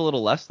 I have a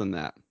little less than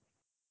that.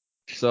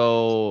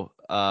 So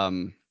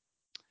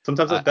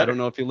sometimes that's better. I don't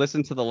know if you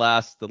listened to the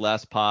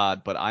last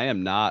pod, but I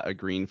am not a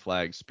green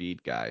flag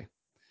speed guy.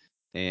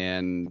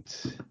 And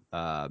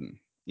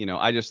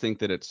I just think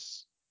that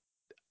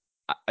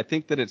I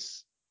think that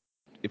it's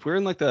if we're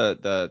in like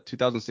the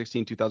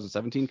 2016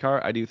 2017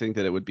 car, I do think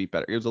that it would be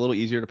better. It was a little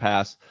easier to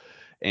pass,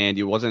 and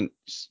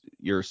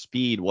your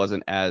speed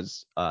wasn't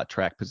as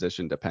track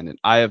position dependent.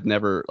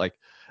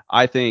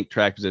 I think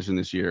track position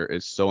this year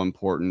is so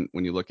important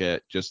when you look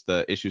at just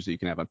the issues that you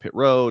can have on pit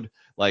road.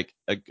 Like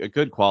a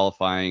good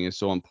qualifying is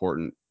so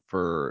important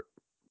for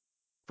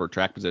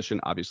track position,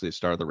 obviously the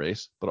start of the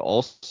race, but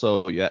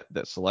also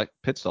that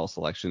pit stall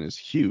selection is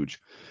huge.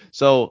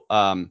 So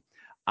I'm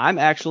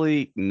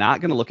actually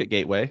not going to look at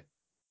Gateway.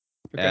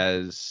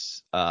 Okay.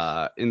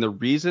 And the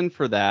reason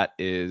for that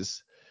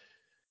is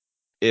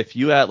if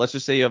let's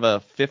just say you have a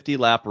 50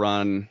 lap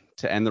run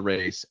to end the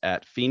race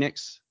at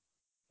Phoenix,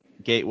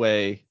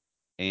 Gateway,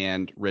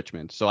 and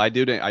Richmond. So I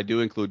do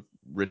include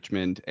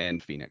Richmond,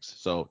 and Phoenix.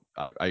 So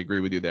I agree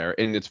with you there.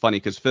 And it's funny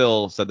because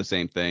Phil said the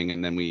same thing,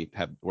 and then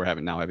we're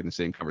having the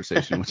same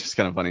conversation, which is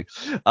kind of funny.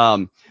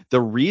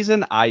 The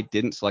reason I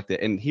didn't select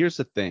it, and here's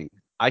the thing,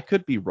 I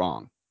could be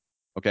wrong.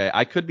 Okay,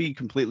 I could be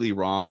completely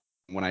wrong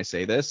when I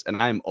say this,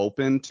 and I'm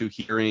open to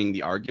hearing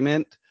the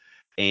argument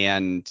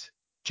and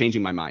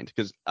changing my mind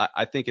because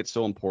I think it's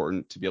so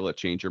important to be able to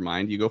change your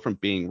mind. You go from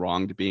being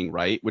wrong to being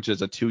right, which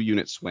is a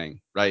 2-unit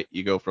swing, right?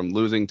 You go from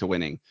losing to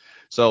winning.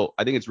 So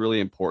I think it's really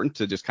important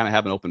to just kind of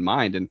have an open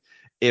mind. And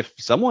if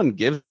someone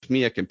gives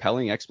me a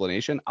compelling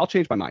explanation, I'll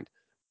change my mind.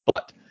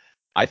 But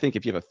I think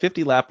if you have a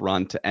 50 lap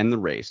run to end the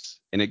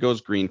race and it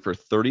goes green for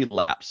 30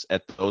 laps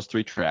at those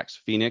 3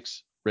 tracks,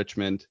 Phoenix,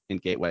 Richmond,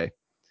 and Gateway,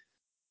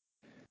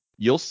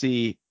 you'll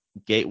see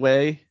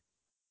Gateway,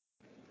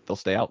 they'll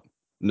stay out.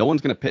 No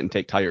one's going to pit and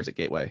take tires at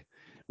Gateway.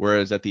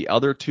 Whereas at the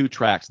other 2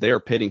 tracks, they are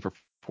pitting for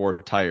 4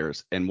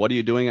 tires. And what are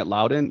you doing at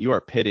Loudon? You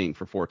are pitting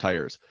for 4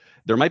 tires.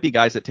 There might be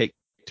guys that take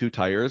 2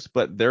 tires,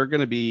 but they're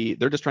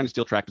just trying to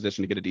steal track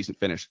position to get a decent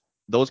finish.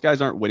 Those guys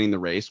aren't winning the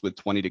race with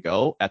 20 to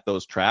go at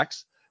those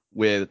tracks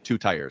with 2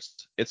 tires.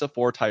 It's a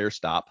 4-tire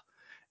stop.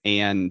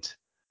 And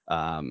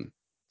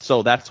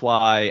so that's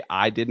why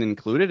I didn't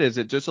include it. Is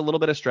it just a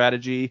little bit of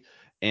strategy?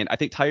 And I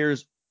think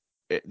tires,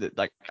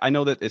 like I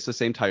know that it's the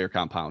same tire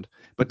compound,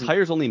 but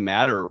tires only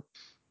matter.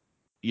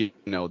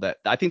 That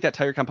I think that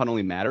tire compound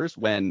only matters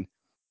when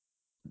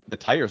the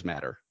tires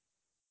matter.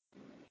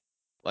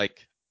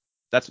 Like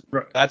that's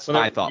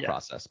my thought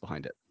process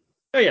behind it.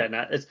 Oh yeah,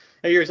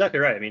 you're exactly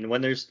right. I mean,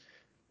 when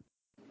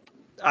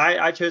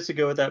I chose to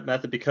go with that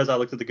method because I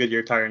looked at the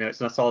Goodyear tire notes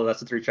and I saw that's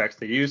the 3 tracks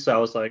they use. So I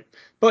was like,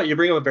 but you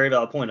bring up a very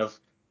valid point of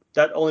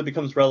that only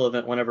becomes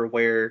relevant whenever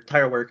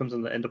tire wear comes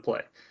into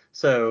play.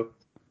 So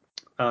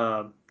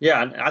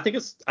yeah, and I think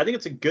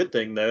it's a good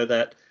thing though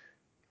that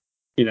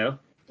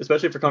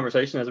especially for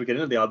conversation as we get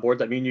into the odd board,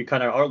 that mean you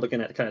kind of are looking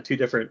at kind of 2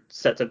 different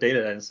sets of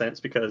data in a sense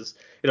because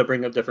it'll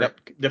bring up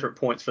different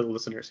points for the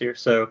listeners here.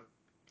 So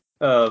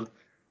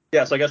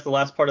yeah, so I guess the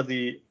last part of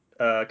the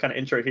kind of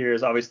intro here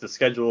is obviously the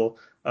schedule.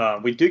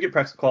 We do get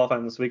practice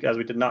qualifying this week as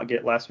we did not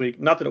get last week.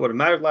 Not that it would have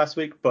mattered last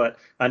week, but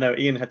I know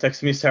Ian had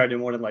texted me Saturday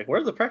morning like,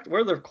 where are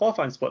the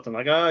qualifying splits? I'm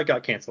like, it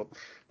got canceled.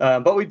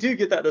 But we do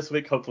get that this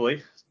week,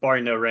 hopefully,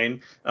 barring no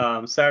rain.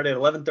 Saturday at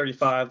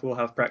 11:35, we'll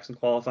have practice and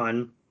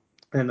qualifying,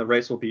 and the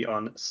race will be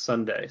on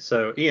Sunday.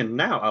 So Ian,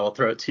 now I will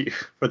throw it to you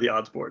for the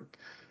odds board.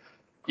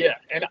 Yeah,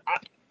 and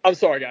I'm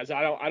sorry, guys.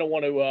 I don't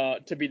want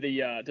to be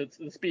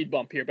the speed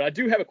bump here, but I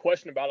do have a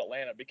question about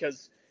Atlanta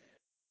because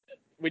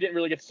we didn't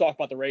really get to talk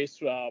about the race.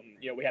 We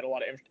had a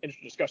lot of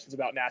interesting discussions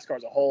about NASCAR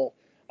as a whole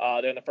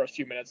there in the first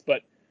few minutes,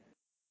 but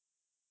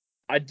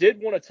I did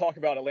want to talk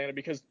about Atlanta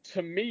because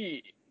to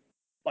me,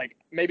 like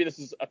maybe this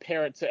is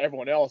apparent to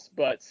everyone else,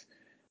 but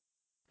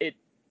it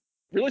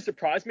really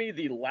surprised me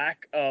the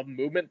lack of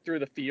movement through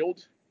the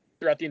field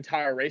throughout the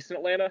entire race in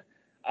Atlanta.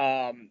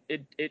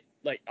 It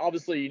like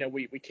obviously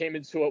we came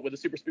into it with a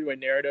super speedway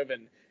narrative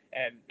and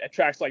at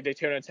tracks like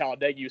Daytona and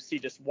Talladega you see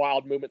just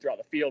wild movement throughout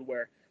the field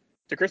where,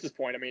 to Chris's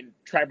point, I mean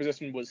track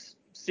position was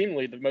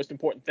seemingly the most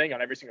important thing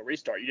on every single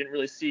restart. You didn't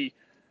really see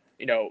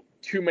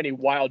too many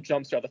wild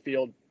jumps throughout the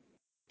field,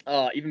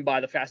 even by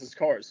the fastest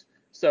cars.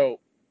 So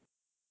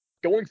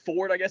going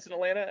forward, I guess in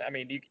Atlanta, I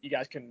mean you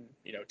guys can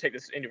take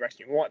this any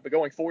direction you want, but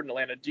going forward in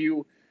Atlanta,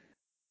 do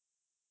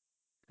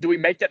we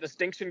make that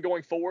distinction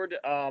going forward?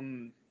 Are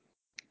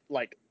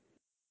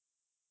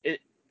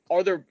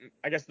there,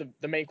 I guess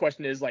the main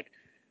question is like,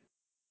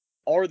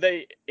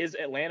 is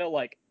Atlanta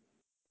like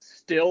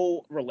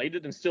still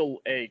related and still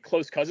a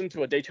close cousin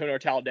to a Daytona or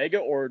Talladega,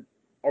 or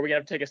are we gonna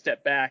have to take a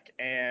step back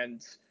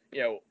and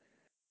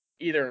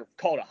either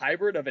call it a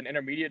hybrid of an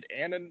intermediate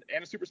and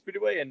a super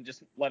speedway and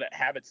just let it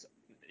have its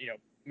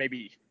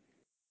maybe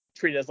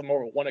treat it as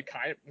more of a one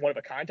of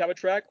a kind type of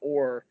track,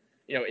 or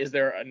is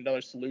there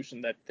another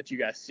solution that you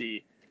guys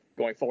see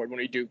going forward when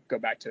we do go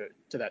back to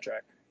that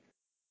track?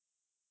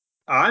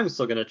 I'm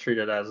still going to treat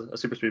it as a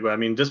super speedway. I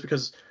mean, just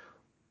because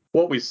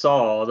what we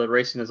saw, the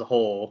racing as a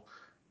whole,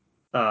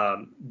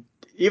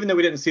 even though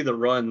we didn't see the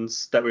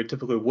runs that we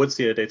typically would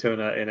see at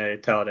Daytona and a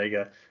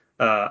Talladega,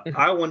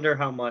 I wonder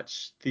how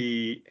much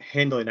the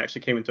handling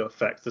actually came into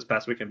effect this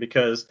past weekend,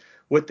 because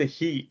with the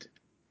heat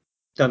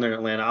down there in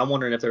Atlanta, I'm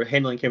wondering if their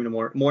handling came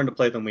more into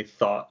play than we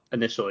thought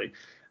initially.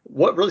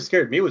 What really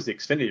scared me was the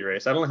Xfinity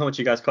race. I don't know how much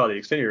you guys call it the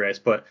Xfinity race,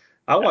 but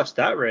I watched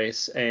that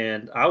race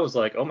and I was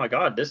like, oh my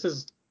God, this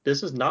is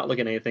not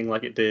looking anything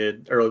like it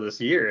did earlier this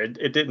year.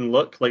 It didn't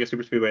look like a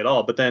super speedway at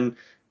all. But then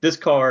this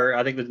car,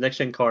 I think the next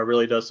gen car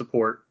really does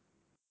support.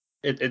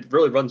 It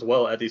really runs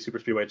well at these super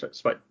speedway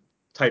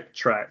type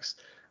tracks.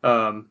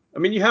 I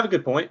mean, you have a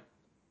good point.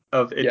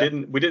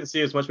 We didn't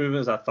see as much movement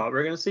as I thought we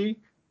were going to see,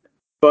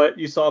 but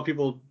you saw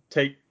people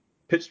take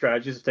pit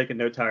strategies of taking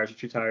no tires or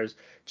 2 tires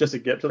just to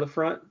get to the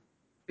front.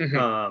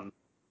 Mm-hmm.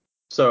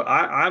 So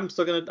I'm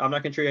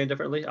not gonna treat it any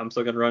differently. I'm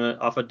still gonna run it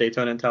off of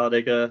Daytona and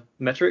Talladega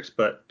metrics.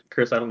 But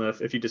Chris, I don't know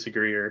if you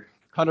disagree or.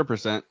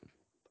 100%.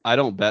 I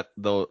don't bet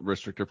the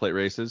restrictor plate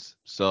races,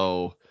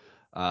 so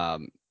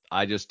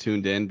I just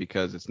tuned in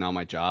because it's now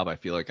my job. I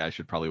feel like I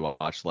should probably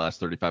watch the last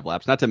 35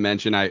 laps. Not to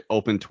mention, I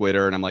open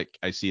Twitter and I'm like,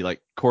 I see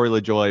like Corey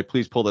LaJoy,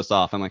 please pull this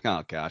off. I'm like,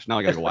 oh gosh, now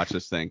I gotta go watch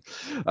this thing.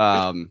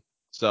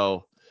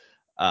 So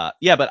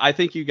yeah, but I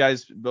think you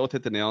guys both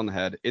hit the nail on the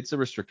head. It's a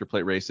restrictor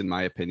plate race, in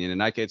my opinion,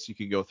 and I guess you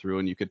could go through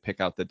and you could pick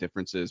out the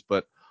differences,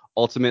 but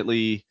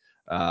ultimately,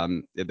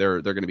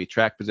 they're going to be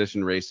track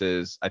position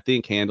races. I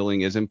think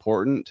handling is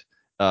important,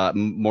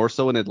 more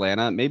so in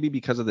Atlanta, maybe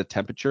because of the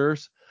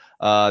temperatures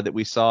that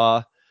we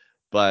saw.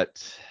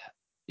 But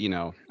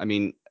I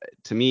mean,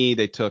 to me,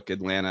 they took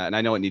Atlanta, and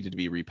I know it needed to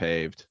be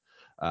repaved.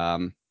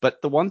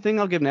 But the one thing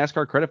I'll give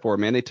NASCAR credit for,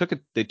 man, they took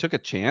a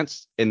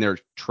chance and they're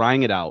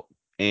trying it out.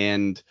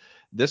 And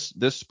this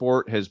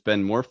sport has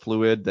been more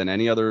fluid than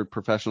any other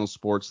professional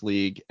sports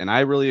league, and I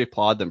really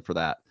applaud them for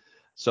that.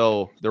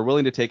 So they're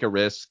willing to take a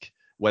risk.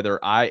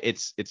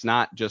 It's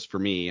not just for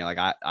me. Like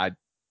I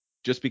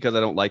just because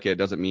I don't like it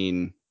doesn't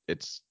mean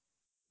it's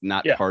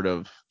not Yeah. part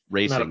of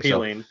racing. Not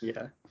appealing.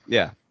 So,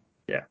 yeah.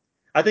 Yeah.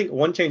 I think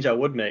one change I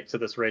would make to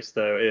this race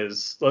though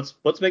is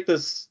let's make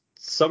this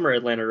summer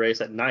Atlanta race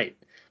at night,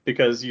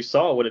 because you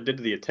saw what it did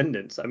to the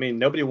attendance. I mean,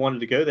 nobody wanted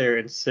to go there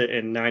and sit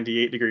in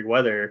 98-degree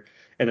weather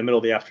in the middle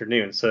of the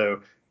afternoon.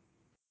 So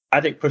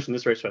I think pushing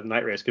this race to a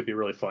night race could be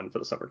really fun for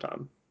the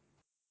summertime.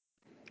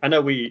 I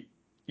know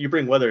you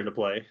bring weather into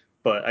play,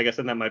 but I guess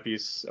then that might be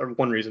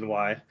one reason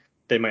why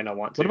they might not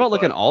want to. What about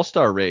like but an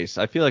all-star race?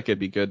 I feel like it'd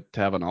be good to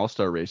have an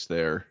all-star race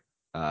there,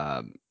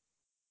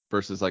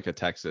 versus like a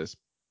Texas.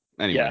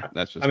 Anyway, Yeah.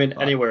 that's just I mean, a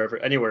thought. anywhere over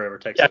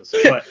Yeah.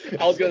 Texas. But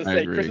I was gonna I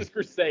say agree. Christmas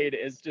Crusade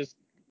is just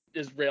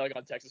railing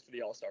on Texas for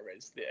the All-Star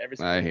race. Every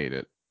single I year. hate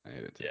it. I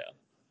hate it too. Yeah,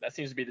 that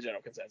seems to be the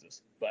general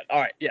consensus. But all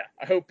right, yeah,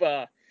 I hope.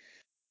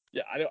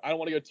 Yeah, I don't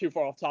want to go too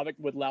far off topic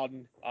with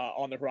Loudon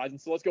on the horizon.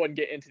 So let's go ahead and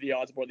get into the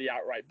odds board, the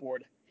outright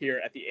board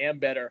here at the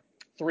Ambetter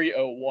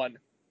 301.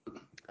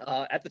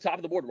 At the top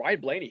of the board, Ryan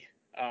Blaney,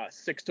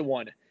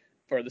 6-1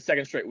 for the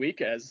second straight week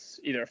as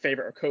either a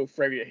favorite or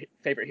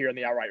co-favorite here on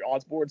the outright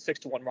odds board.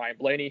 6-1 Ryan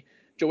Blaney,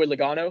 Joey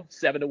Logano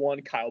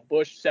 7-1, Kyle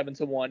Busch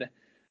 7-1,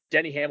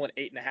 Denny Hamlin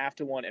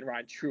 8.5-1, and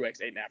Ryan Truex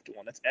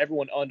 8.5-1. That's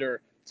everyone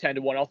under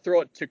 10-1. I'll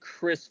throw it to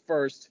Chris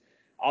first.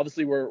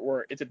 Obviously,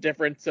 it's a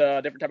different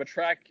type of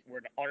track.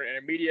 We're on an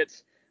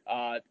intermediate.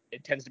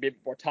 It tends to be a bit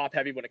more top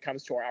heavy when it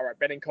comes to our outright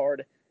betting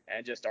card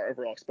and just our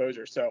overall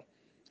exposure. So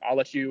I'll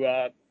let you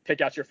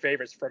pick out your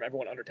favorites from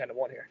everyone under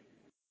 10-1 here.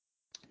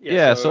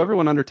 Yeah, so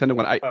everyone under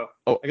 10-1. I guess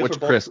Which we're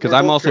both, Chris? Because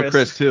I'm also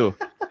Chris too.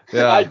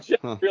 Yeah. I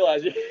just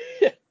realized.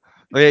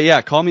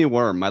 Yeah, call me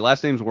Worm. My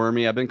last name's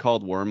Wormy. I've been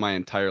called Worm my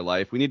entire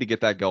life. We need to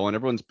get that going.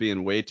 Everyone's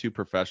being way too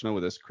professional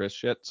with this Chris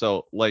shit.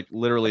 So like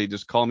literally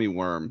just call me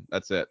Worm.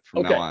 That's it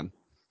from now on.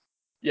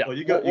 Yeah. Well,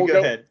 you go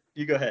ahead.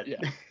 You go ahead.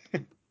 Yeah.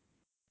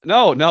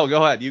 No,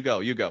 go ahead. You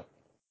go.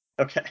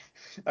 Okay.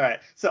 All right.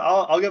 So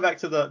I'll go back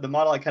to the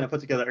model I kind of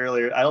put together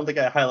earlier. I don't think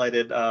I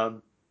highlighted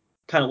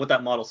kind of what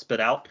that model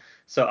spit out.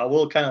 So I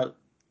will kind of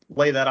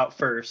lay that out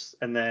first,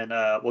 and then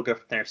we'll go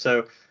from there.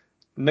 So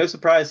no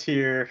surprise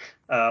here,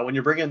 when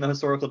you're bringing in the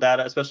historical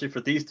data, especially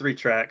for these three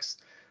tracks,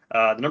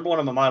 the number one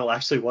on my model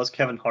actually was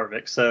Kevin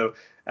Harvick. So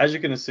as you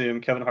can assume,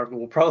 Kevin Harvick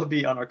will probably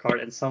be on our card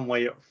in some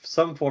way,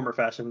 some form or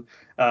fashion.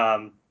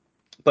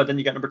 But then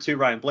you got number 2,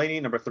 Ryan Blaney,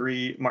 number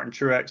 3, Martin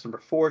Truex, number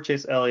 4,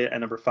 Chase Elliott,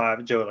 and number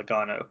 5, Joey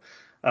Logano.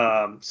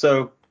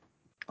 So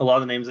a lot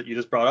of the names that you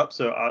just brought up.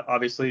 So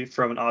obviously,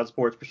 from an odds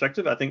boards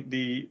perspective, I think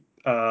the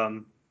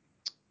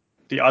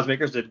odds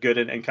makers did good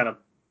in kind of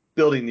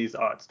building these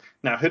odds.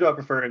 Now, who do I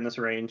prefer in this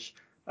range?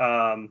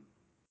 Ryan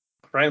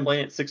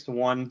Blaney at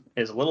 6-1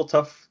 is a little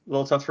tough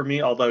for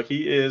me. Although I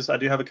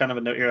do have a kind of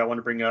a note here I want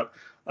to bring up.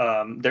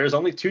 There's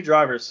only 2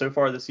 drivers so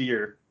far this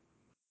year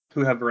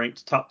who have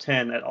ranked top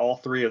 10 at all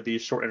 3 of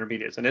these short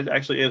intermediates, and it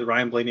actually is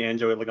Ryan Blaney and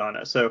Joey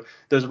Logano. So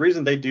there's a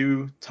reason they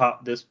do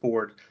top this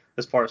board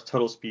as far as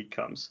total speed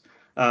comes.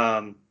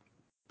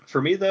 For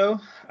me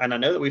though, and I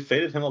know that we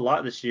faded him a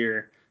lot this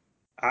year,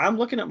 I'm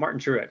looking at Martin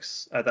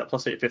Truex at that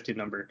plus 850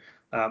 number.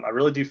 I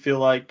really do feel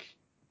like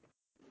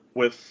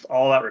with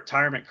all that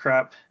retirement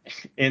crap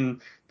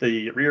in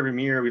the rearview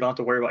mirror, we don't have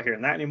to worry about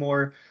hearing that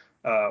anymore.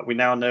 We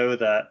now know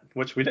that,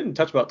 which we didn't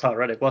touch about Tyler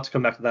Reddick. We'll have to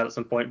come back to that at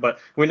some point. But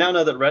we now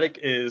know that Reddick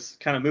is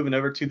kind of moving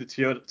over to the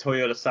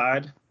Toyota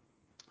side.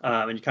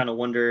 And you kind of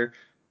wonder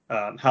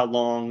how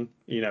long,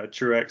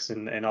 Truex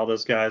and all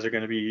those guys are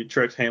going to be,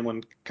 Truex,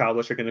 Hamlin, Kyle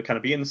Busch are going to kind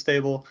of be in the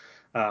stable.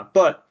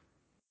 But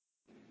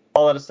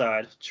all that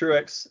aside,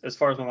 Truex, as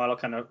far as my model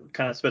kind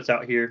of spits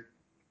out here,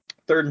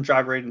 3rd in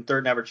driver rating, 3rd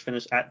in average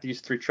finish at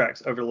these 3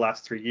 tracks over the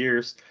last 3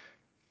 years.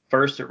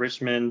 1st at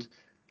Richmond,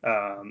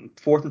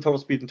 4th in total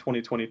speed in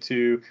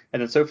 2022,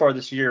 and then so far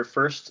this year,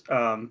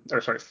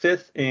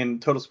 5th in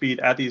total speed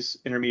at these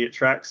intermediate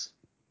tracks,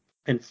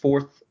 and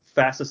 4th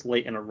fastest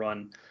late in a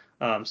run.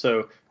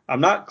 So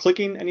I'm not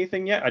clicking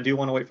anything yet. I do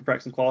want to wait for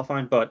practice and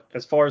qualifying, but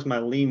as far as my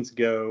leans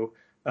go,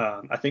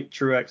 I think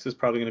Truex is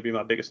probably going to be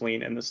my biggest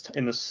lean in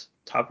this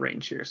top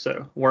range here.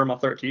 So Worm, I'll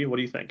throw it to you. What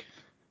do you think?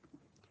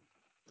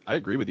 I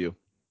agree with you.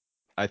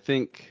 I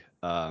think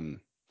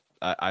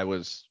I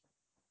was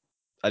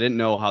I didn't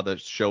know how the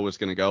show was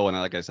going to go, and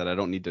like I said, I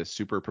don't need to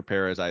super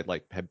prepare as I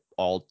like have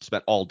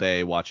spent all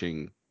day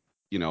watching,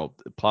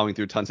 plowing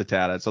through tons of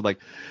data. So like,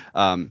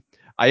 I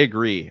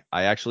agree.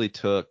 I actually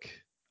took,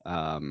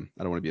 I don't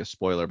want to be a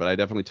spoiler, but I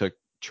definitely took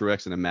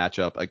Truex in a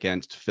matchup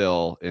against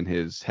Phil in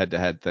his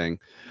head-to-head thing,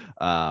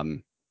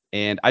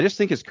 and I just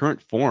think his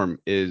current form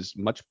is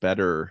much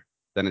better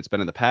than it's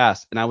been in the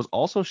past. And I was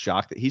also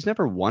shocked that he's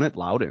never won at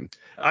Loudon.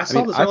 I I saw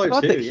mean, this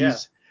earlier too. Yeah.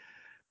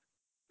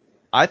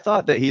 I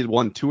thought that he had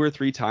won 2 or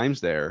 3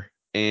 times there,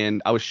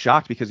 and I was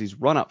shocked because he's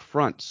run up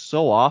front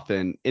so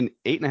often. And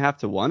 8.5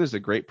 to 1 is a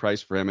great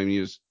price for him. I mean, he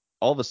was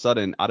all of a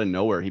sudden out of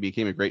nowhere, he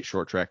became a great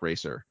short track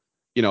racer.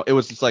 It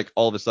was just like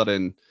all of a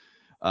sudden,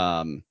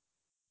 um,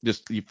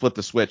 just you flip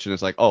the switch and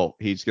it's like, oh,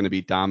 he's going to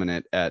be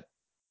dominant at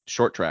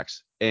short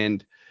tracks.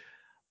 And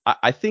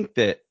I think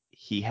that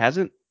he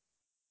hasn't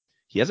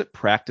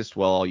practiced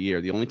well all year.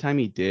 The only time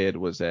he did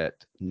was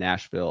at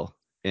Nashville,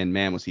 and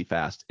man, was he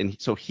fast. And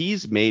so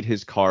he's made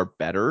his car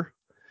better.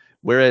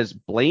 Whereas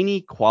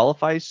Blaney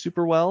qualifies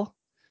super well,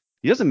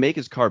 he doesn't make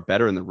his car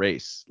better in the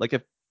race. Like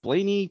if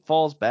Blaney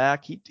falls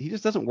back, he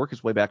just doesn't work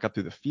his way back up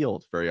through the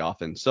field very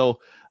often. So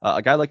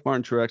a guy like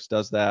Martin Truex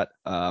does that.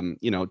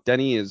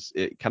 Denny is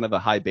kind of a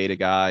high beta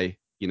guy.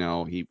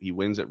 He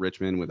wins at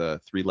Richmond with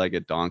a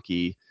 3-legged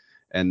donkey,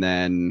 and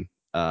then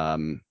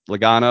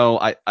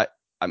Logano.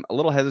 I'm a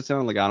little hesitant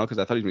on Logano because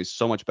I thought he was going to be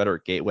so much better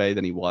at Gateway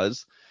than he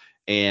was.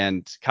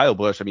 And Kyle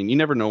Busch, I mean, you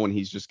never know when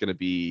he's just going to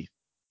be,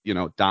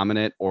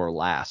 dominant or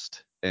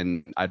last.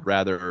 And I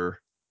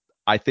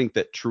think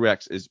that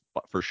Truex is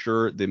for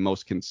sure the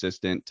most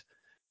consistent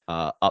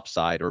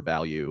upside or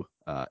value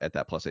at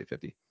that plus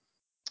 850.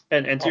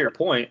 And to your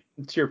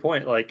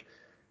point, like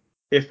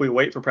if we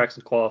wait for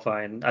practice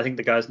qualifying, I think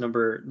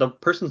the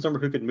person's number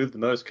who could move the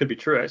most could be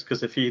Truex,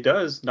 because if he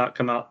does not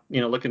come out,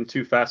 looking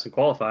too fast in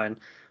qualifying,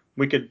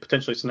 we could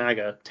potentially snag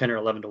a 10 or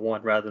 11 to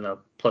 1 rather than a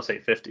plus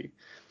 850.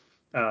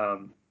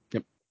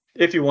 Yep.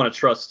 If you want to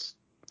trust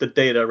the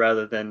data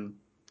rather than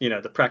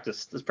the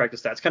practice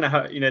stats, kind of how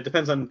it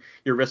depends on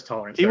your risk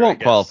tolerance. He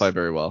won't qualify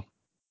very well.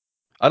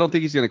 I don't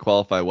think he's going to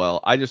qualify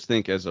well. I just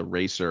think as a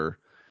racer,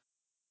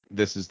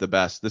 this is the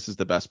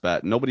best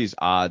bet. Nobody's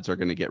odds are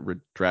going to get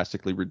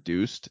drastically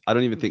reduced. I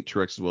don't even think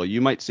Truex will.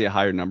 You might see a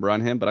higher number on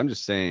him, but I'm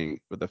just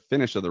saying with the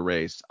finish of the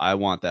race, I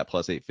want that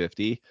plus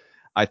 850.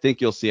 I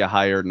think you'll see a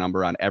higher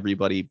number on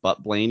everybody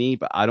but Blaney,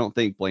 but I don't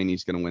think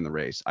Blaney's going to win the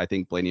race. I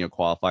think Blaney will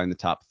qualify in the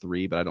top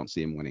 3, but I don't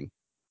see him winning.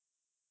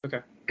 Okay.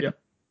 Yep.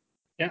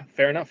 Yeah,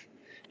 fair enough.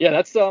 Yeah,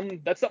 that's something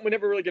we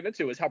never really get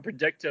into, is how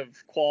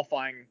predictive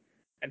qualifying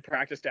and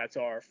practice stats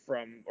are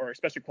or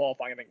especially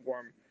qualifying. I think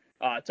Worm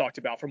talked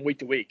about from week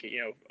to week.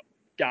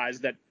 Guys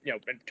that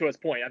and to his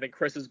point, I think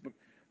Chris has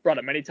brought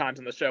it many times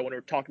on the show when we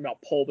were talking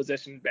about pole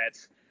position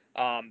bets,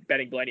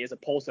 betting Blaney as a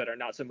pole setter,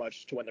 not so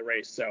much to win the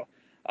race. So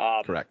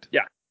correct.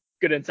 Yeah,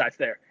 good insights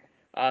there.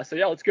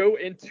 Let's go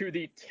into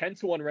the 10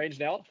 to 1 range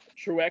now.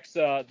 Truex,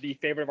 the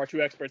favorite of our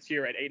two experts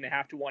here at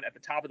 8.5 to 1 at the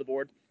top of the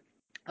board.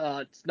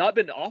 It's not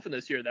been often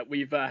this year that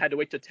we've had to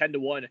wait to 10 to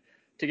 1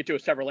 to get to a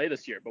Chevrolet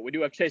this year, but we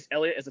do have Chase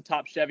Elliott as a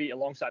top Chevy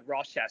alongside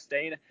Ross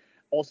Chastain,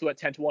 also at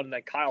 10 to 1, and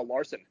then Kyle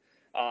Larson,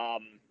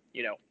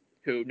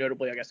 who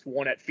notably, I guess,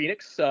 won at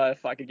Phoenix.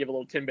 If I could give a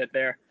little tidbit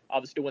there,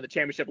 obviously to win the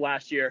championship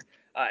last year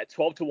at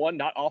 12 to 1.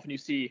 Not often you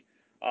see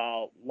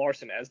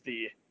Larson as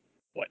the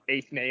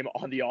 8th name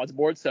on the odds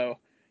board. So,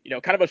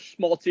 kind of a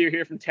small tier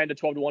here from 10 to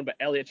 12 to 1, but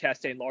Elliott,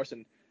 Chastain,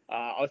 Larson.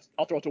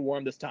 I'll throw it to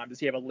Worm this time. Does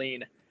he have a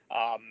lean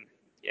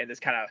in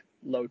this kind of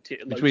low tier?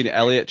 Between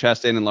Elliott,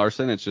 Chastain, and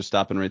Larson, it's just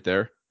stopping right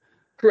there.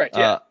 Correct.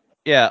 Yeah.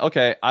 Yeah.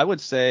 Okay. I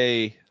would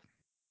say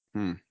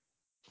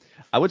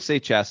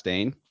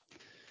Chastain.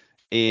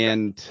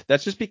 And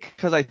that's just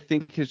because I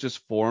think his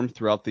just form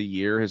throughout the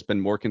year has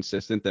been more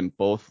consistent than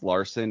both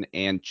Larson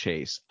and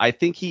Chase. I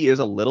think he is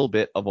a little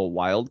bit of a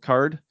wild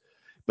card,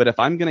 but if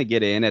I'm going to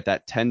get in at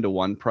that 10 to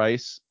 1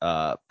 price,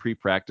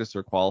 pre-practice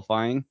or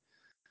qualifying,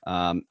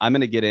 I'm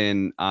going to get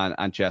in on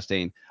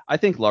Chastain. I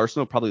think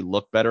Larson will probably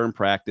look better in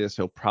practice.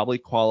 He'll probably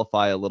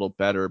qualify a little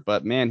better,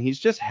 but man, he's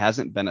just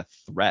hasn't been a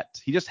threat.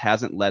 He just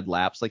hasn't led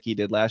laps like he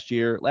did last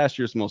year. Last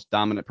year's the most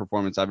dominant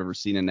performance I've ever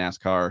seen in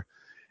NASCAR.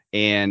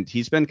 And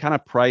he's been kind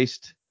of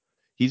priced.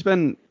 He's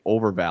been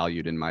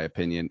overvalued in my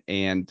opinion.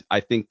 And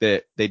I think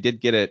that they did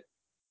get it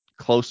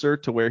closer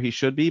to where he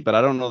should be, but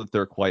I don't know that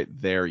they're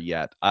quite there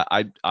yet.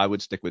 I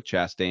would stick with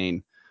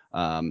Chastain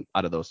out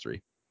of those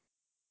 3.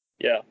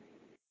 Yeah.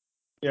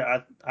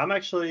 Yeah,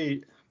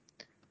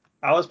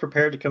 I was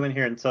prepared to come in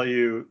here and tell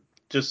you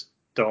just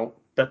don't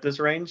bet this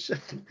range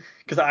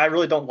because I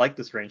really don't like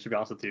this range, to be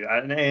honest with you.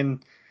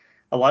 And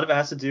a lot of it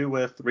has to do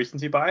with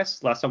recency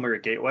bias. Last time we were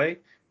at Gateway,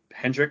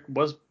 Hendrick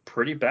was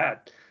pretty bad.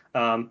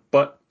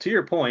 But to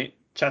your point,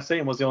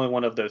 Chastain was the only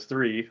one of those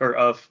 3, or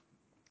of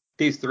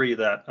these 3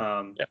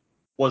 that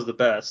was the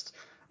best.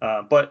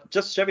 But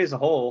just Chevy as a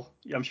whole,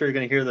 I'm sure you're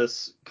going to hear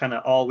this kind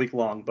of all week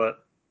long,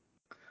 but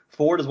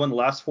Ford has won the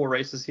last 4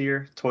 races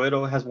here.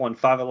 Toyota has won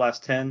 5 of the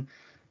last 10.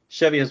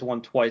 Chevy has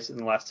won twice in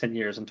the last 10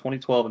 years, in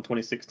 2012 and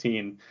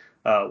 2016.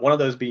 One of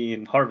those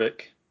being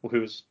Harvick,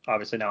 who's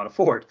obviously now in a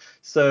Ford.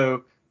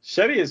 So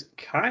Chevy is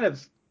kind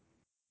of,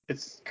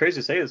 it's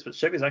crazy to say this, but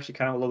Chevy is actually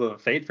kind of a little bit of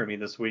a fade for me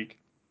this week.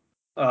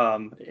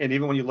 And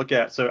even when you look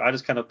at, so I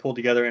just kind of pulled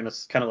together in a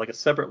kind of like a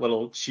separate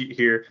little sheet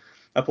here.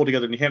 I pulled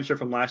together New Hampshire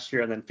from last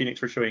year and then Phoenix,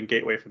 Richway, and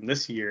Gateway from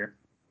this year.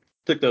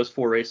 Took those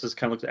 4 races,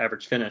 kind of looked at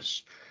average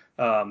finish.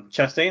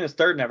 Chastain is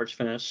third in average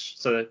finish,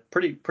 so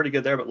pretty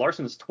good there. But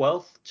Larson is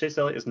 12th. Chase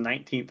Elliott is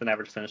 19th in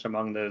average finish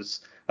among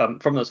those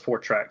from those 4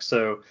 tracks.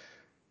 So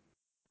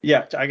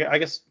yeah, I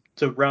guess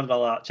to round it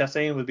all out,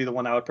 Chastain would be the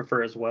one I would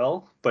prefer as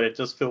well. But it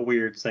just feel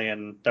weird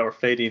saying that we're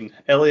fading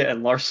Elliott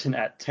and Larson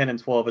at 10 and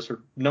 12, which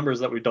are numbers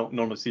that we don't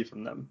normally see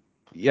from them.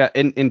 Yeah,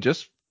 and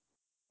just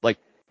like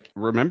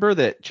remember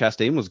that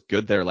Chastain was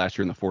good there last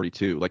year in the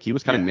 42. Like he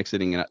was kind of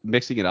Yeah.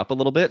 mixing it up a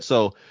little bit.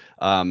 So,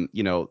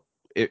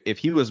 if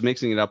he was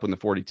mixing it up in the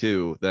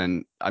 42,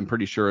 then I'm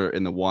pretty sure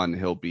in the one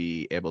he'll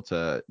be able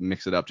to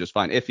mix it up just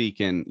fine if he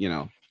can,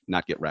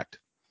 not get wrecked.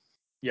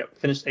 Yep,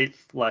 finished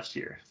 8th last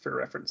year for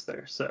reference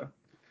there. So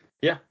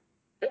yeah.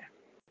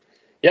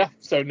 Yeah.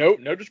 So no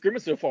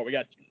disagreement so far. We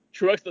got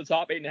Truex at the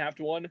top, 8.5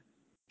 to 1.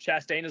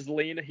 Chastain is the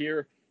lean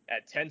here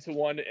at 10 to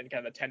 1 and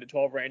kind of the 10 to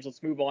 12 range.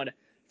 Let's move on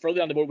further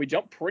down the board. We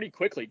jump pretty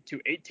quickly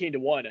to 18 to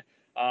 1.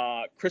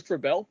 Christopher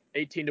Bell,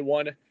 18 to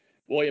 1.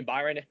 William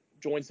Byron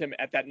joins him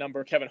at that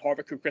number. Kevin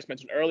Harvick, who Chris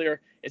mentioned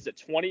earlier, is at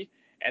 20.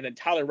 And then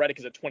Tyler Reddick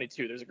is at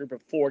 22. There's a group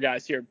of 4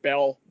 guys here: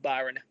 Bell,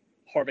 Byron,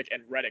 Harvick,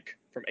 and Reddick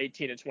from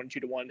 18 and 22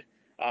 to 1.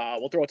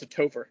 We'll throw it to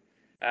Topher,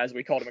 as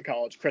we called him in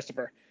college,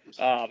 Christopher,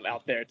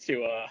 out there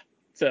to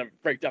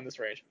break down this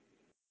range.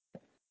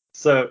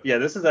 So yeah,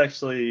 this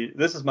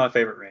is my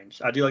favorite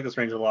range. I do like this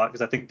range a lot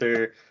because I think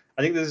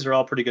these are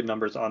all pretty good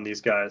numbers on these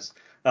guys.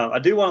 I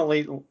do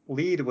want to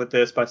lead with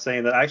this by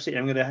saying that I actually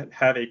am going to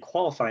have a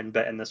qualifying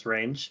bet in this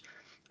range.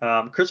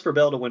 Christopher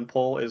Bell to win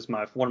pole is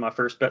one of my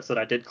first bets that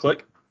I did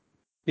click.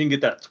 You can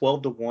get that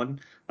 12 to 1.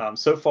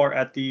 So far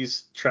at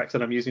these tracks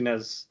that I'm using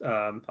as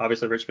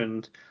obviously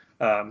Richmond,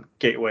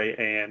 Gateway,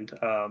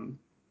 and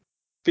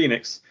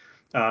Phoenix,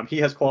 he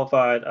has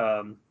qualified.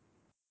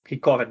 He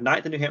qualified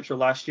 9th in New Hampshire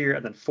last year,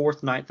 and then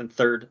 4th, 9th, and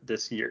 3rd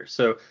this year.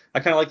 So I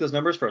kind of like those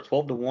numbers for a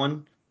 12 to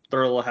 1.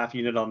 Throw a little half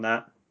unit on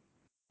that.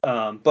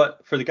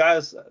 But for the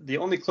guys, the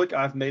only click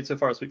I've made so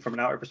far this week from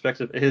an outright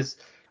perspective is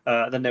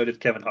the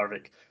noted Kevin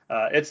Harvick.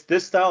 It's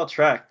this style of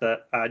track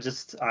that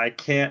I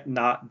can't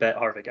not bet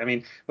Harvick. I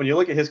mean, when you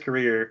look at his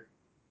career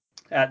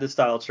at this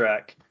style of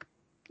track,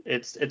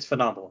 it's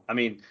phenomenal. I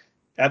mean,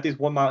 at these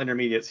 1 mile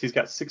intermediates, he's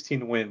got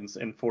 16 wins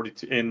in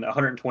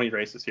 120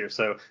 races here.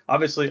 So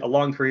obviously a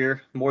long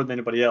career, more than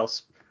anybody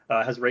else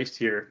has raced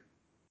here.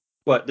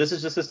 But this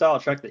is just a style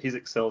of track that he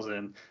excels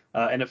in,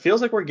 and it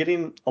feels like we're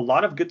getting a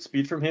lot of good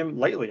speed from him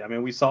lately. I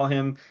mean, we saw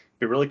him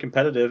be really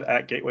competitive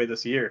at Gateway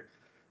this year.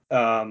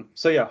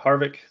 So yeah,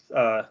 Harvick,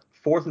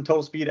 4th in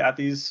total speed at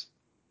these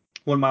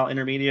 1 mile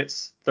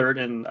intermediates, 3rd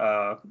in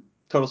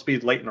total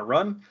speed late in a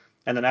run,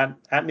 and then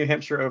at New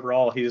Hampshire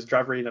overall, he has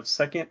driver rating of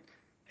 2nd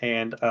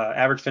and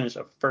average finish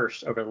of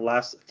 1st over the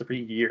last 3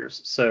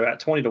 years. So at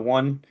 20 to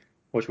 1,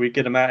 which we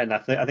get him at, and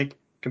I think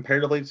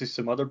comparatively to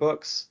some other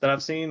books that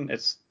I've seen,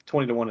 it's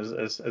 20 to 1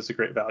 is a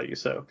great value.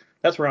 So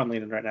that's where I'm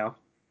leaning right now.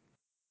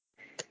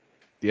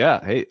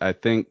 Yeah, hey,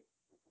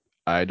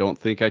 I don't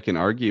think I can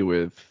argue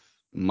with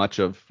much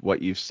of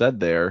what you've said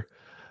there.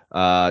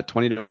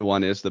 20 to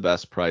 1 is the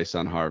best price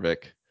on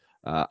Harvick.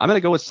 I'm going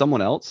to go with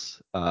someone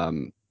else. I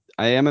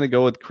am going to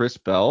go with Chris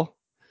Bell.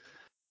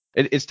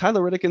 Is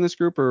Tyler Reddick in this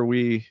group, or are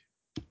we?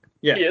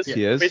 Yeah, He is.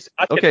 He is.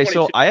 I think Okay,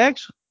 so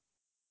 22.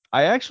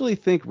 I actually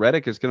think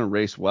Reddick is going to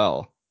race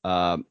well.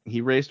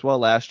 He raced well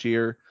last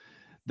year.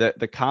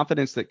 The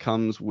confidence that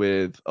comes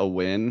with a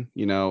win,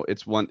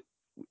 it's one.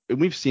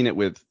 We've seen it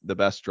with the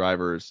best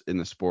drivers in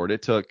the sport.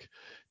 It took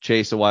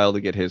Chase a while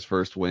to get his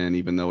first win,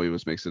 even though he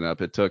was mixing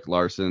up. It took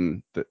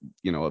Larson,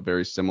 a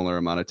very similar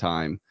amount of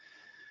time.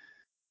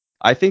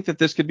 I think that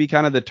this could be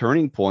kind of the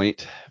turning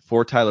point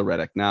for Tyler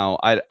Reddick. Now,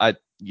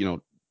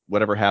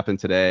 whatever happened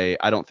today,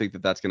 I don't think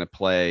that that's going to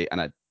play on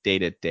a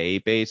day-to-day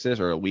basis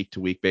or a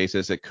week-to-week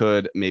basis. It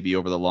could maybe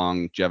over the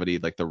longevity,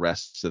 like the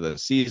rest of the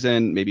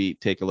season, maybe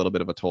take a little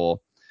bit of a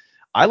toll.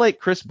 I like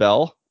Chris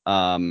Bell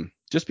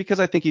just because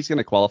I think he's going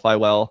to qualify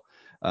well.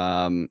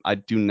 I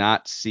do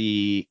not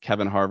see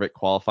Kevin Harvick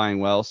qualifying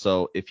well.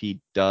 So if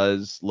he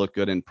does look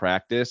good in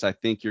practice, I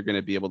think you're going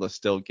to be able to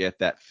still get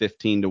that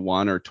 15 to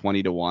 1 or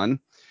 20 to 1.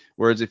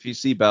 Whereas if you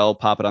see Bell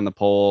pop it on the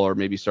pole or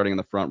maybe starting in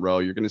the front row,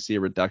 you're going to see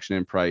a reduction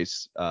in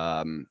price.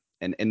 And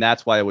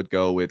that's why I would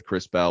go with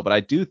Chris Bell. But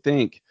I do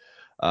think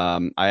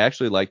I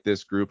actually like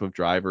this group of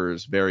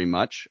drivers very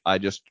much. I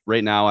just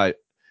right now at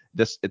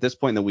this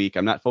point in the week,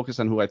 I'm not focused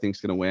on who I think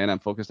is going to win. I'm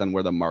focused on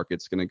where the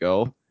market's going to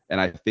go.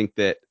 And I think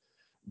that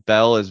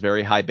Bell is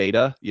very high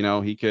beta.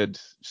 He could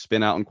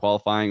spin out in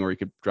qualifying or he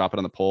could drop it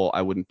on the pole.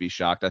 I wouldn't be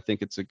shocked. I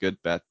think it's a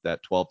good bet,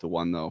 that 12 to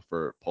 1 though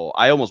for pole.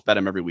 I almost bet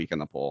him every week on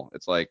the pole.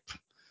 It's like,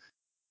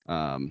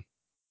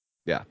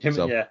 yeah. Him,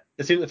 so yeah.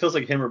 It feels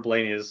like him or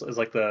Blaney is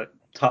like the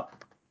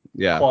top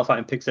yeah.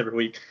 qualifying picks every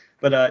week.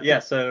 But yeah,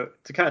 so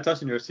to kind of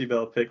touch on your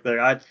Seabell pick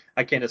there,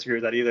 I can't disagree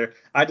with that either.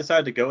 I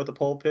decided to go with the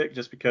pole pick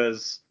just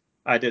because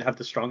I did have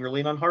the stronger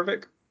lean on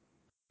Harvick.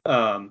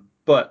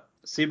 But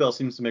Seabell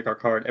seems to make our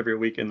card every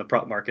week in the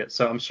prop market,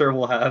 so I'm sure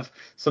we'll have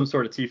some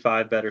sort of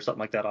T5 bet or something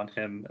like that on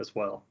him as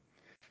well.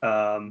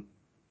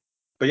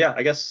 But yeah,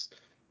 I guess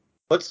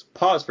let's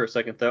pause for a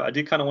second though. I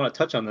do kind of want to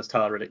touch on this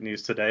Tyler Reddick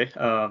news today.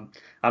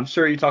 I'm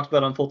sure you talked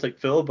about it on Full Take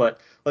Phil,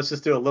 but let's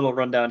just do a little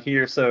rundown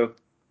here. So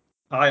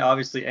I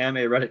obviously am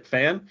a Reddick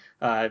fan.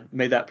 I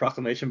made that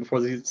proclamation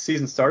before the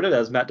season started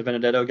as Matt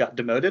DiBenedetto got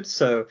demoted,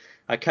 so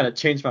I kind of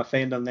changed my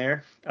fandom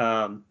there.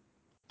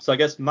 So I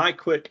guess my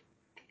quick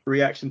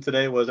reaction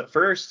today was at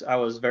first I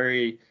was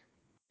very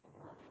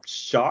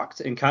shocked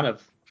and kind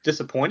of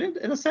disappointed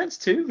in a sense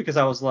too, because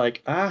I was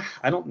like, I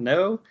don't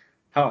know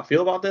how I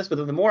feel about this. But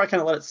then the more I kind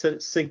of let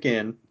it sink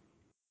in,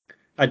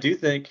 I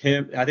think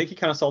he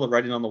kind of saw the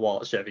writing on the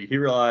wall at Chevy. He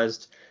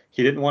realized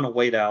he didn't want to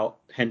wait out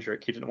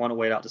Hendrick. He didn't want to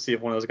wait out to see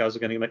if one of those guys was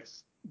going to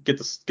get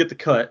the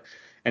cut,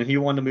 and he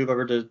wanted to move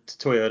over to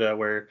Toyota,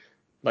 where,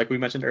 like we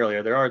mentioned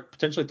earlier, there are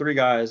potentially 3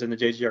 guys in the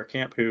JGR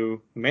camp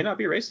who may not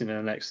be racing in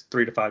the next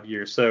 3 to 5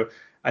 years. So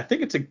I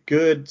think it's a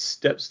good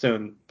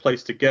stepstone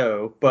place to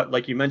go. But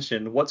like you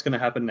mentioned, what's going to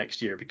happen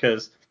next year?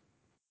 Because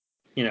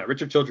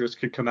Richard Childress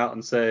could come out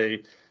and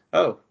say,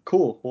 "Oh,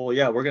 cool. Well,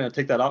 yeah, we're going to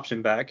take that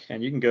option back,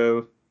 and you can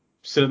go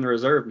sit in the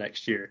reserve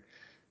next year."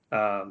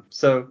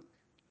 So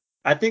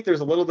I think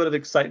there's a little bit of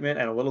excitement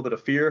and a little bit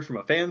of fear from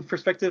a fan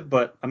perspective,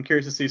 but I'm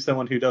curious to see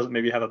someone who doesn't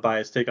maybe have a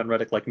biased take on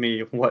Reddick like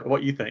me,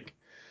 what you think.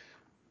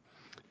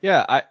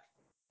 Yeah,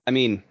 I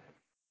mean,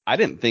 I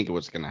didn't think it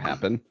was going to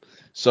happen.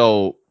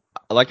 So,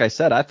 like I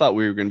said, I thought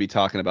we were going to be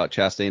talking about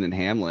Chastain and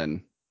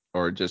Hamlin,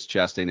 or just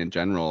Chastain in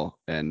general.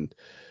 And,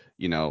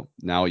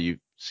 now you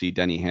see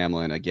Denny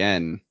Hamlin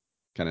again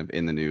kind of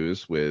in the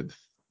news with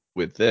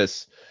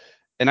this.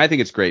 And I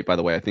think it's great, by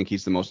the way. I think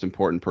he's the most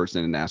important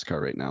person in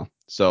NASCAR right now.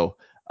 So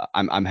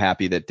I'm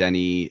happy that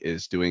Denny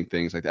is doing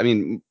things like that. I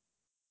mean,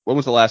 when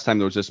was the last time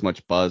there was this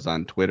much buzz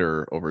on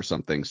Twitter over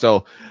something?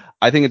 So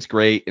I think it's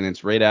great, and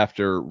it's right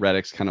after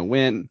Reddick's kind of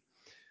win.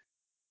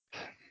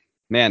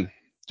 Man,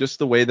 just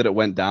the way that it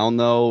went down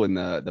though, and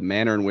the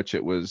manner in which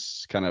it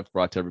was kind of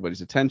brought to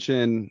everybody's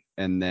attention,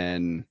 and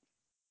then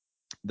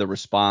the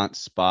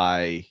response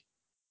by,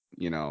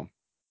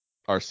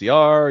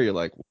 RCR, you're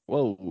like,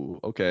 whoa,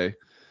 okay.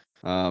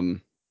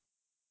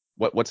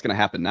 What's going to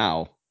happen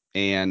now?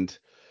 And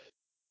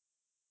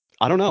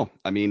I don't know.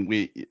 I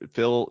mean,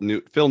 Phil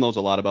knows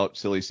a lot about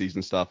silly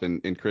season stuff,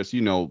 and Chris,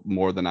 you know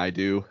more than I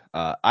do.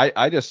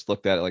 I just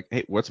looked at it like,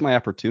 hey, what's my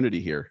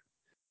opportunity here?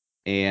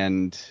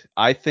 And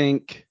I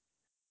think,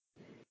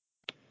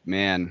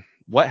 man,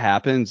 what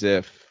happens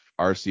if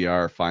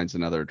RCR finds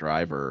another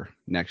driver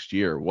next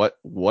year? What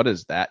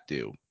does that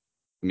do?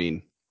 I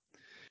mean,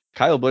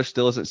 Kyle Busch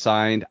still isn't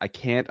signed. I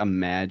can't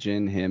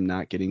imagine him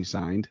not getting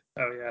signed.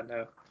 Oh yeah,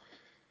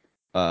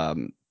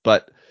 no.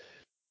 But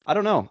I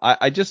don't know.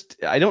 I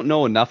don't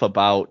know enough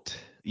about,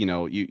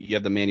 you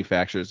have the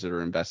manufacturers that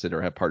are invested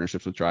or have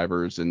partnerships with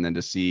drivers, and then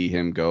to see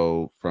him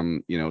go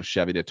from,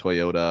 Chevy to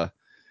Toyota,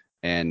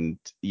 and,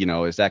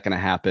 is that going to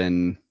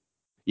happen?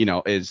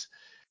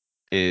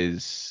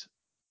 Is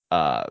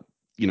are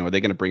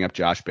they going to bring up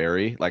Josh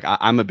Berry? Like,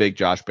 I'm a big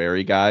Josh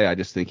Berry guy. I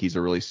just think he's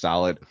a really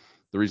solid.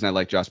 The reason I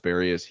like Josh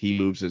Berry is he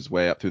moves his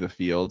way up through the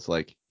fields.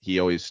 Like, he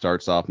always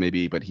starts off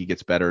maybe, but he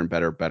gets better and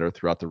better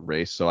throughout the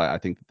race. So I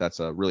think that's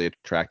a really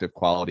attractive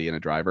quality in a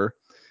driver.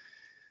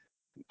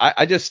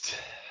 I just,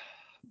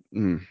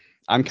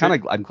 I'm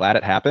glad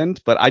it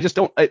happened, but I just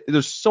don't.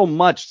 There's so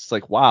much. It's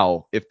like,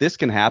 wow, if this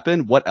can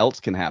happen, what else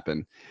can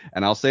happen?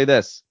 And I'll say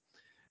this: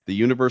 the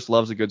universe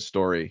loves a good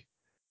story.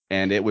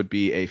 And it would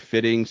be a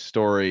fitting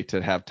story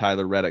to have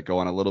Tyler Reddick go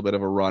on a little bit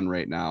of a run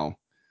right now,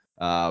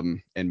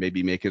 and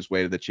maybe make his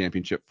way to the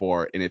championship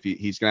 4. And if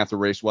he's going to have to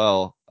race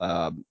well,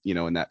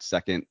 in that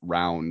second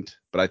round,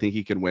 but I think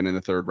he can win in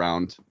the third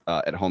round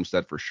at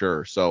Homestead for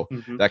sure. So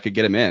that could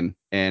get him in.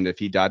 And if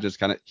he dodges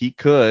he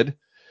could,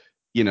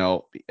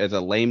 as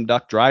a lame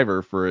duck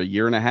driver for a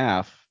year and a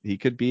half, he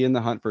could be in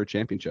the hunt for a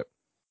championship.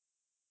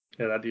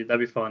 Yeah, that'd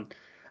be fun.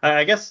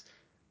 I guess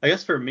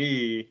for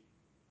me,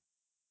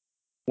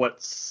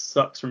 what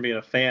sucks from being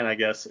a fan, I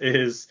guess,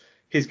 is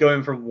he's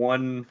going from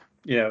one,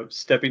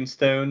 stepping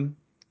stone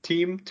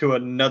team to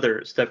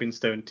another stepping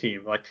stone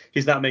team. Like,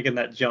 he's not making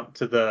that jump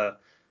to the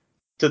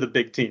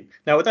big team.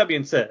 Now, with that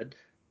being said,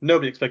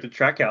 nobody expected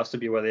Trackhouse to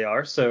be where they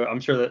are, so I'm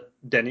sure that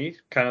Denny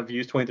kind of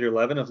used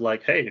 2311 of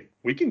like, hey,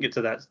 we can get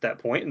to that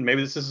point, and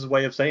maybe this is his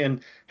way of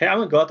saying, hey, I'm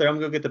gonna go out there, I'm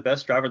gonna go get the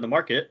best driver in the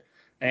market,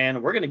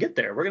 and we're gonna get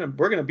there. We're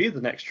gonna be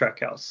the next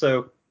Trackhouse.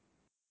 So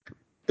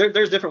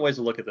there's different ways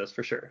to look at this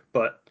for sure,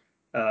 but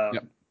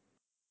Yep.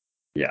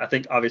 yeah, I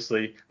think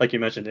obviously, like you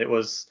mentioned, it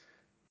was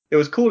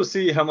cool to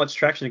see how much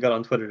traction it got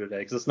on Twitter today,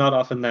 because it's not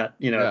often that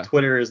Yeah.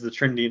 Twitter is the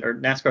trending, or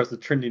NASCAR is the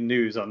trending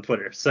news on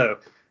Twitter. So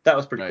that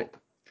was pretty Right.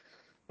 cool.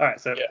 All right,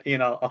 so Yeah.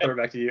 Ian, I'll throw it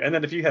back to you, and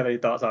then if you have any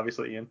thoughts,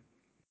 obviously, Ian.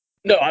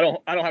 No, I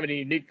don't have any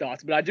unique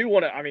thoughts, but I do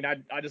want to. I mean,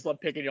 I just love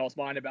picking y'all's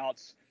mind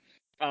about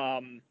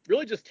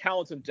really just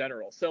talents in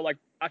general. So like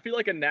I feel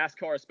like in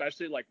NASCAR,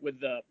 especially like with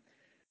the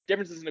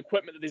differences in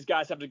equipment that these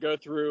guys have to go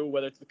through,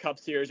 whether it's the Cup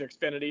Series or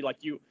Xfinity, like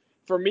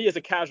for me as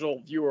a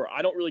casual viewer,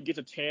 I don't really get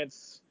a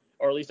chance,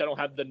 or at least I don't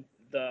have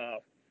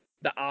the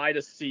eye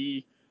to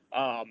see,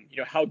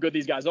 how good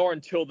these guys are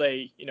until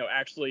they,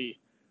 actually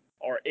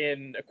are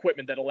in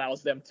equipment that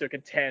allows them to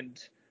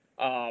contend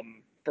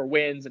for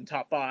wins and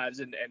top fives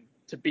and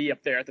to be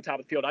up there at the top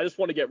of the field. I just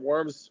want to get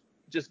Worm's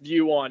just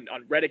view on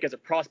Reddick as a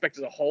prospect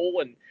as a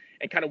whole and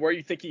kind of where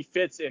you think he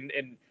fits in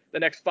the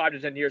next 5 to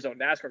 10 years on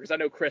NASCAR. Because I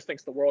know Chris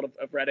thinks the world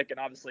of Reddick, and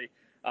obviously,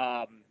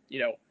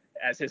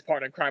 as his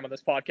partner in crime on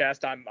this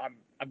podcast,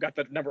 I've got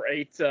the number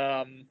 8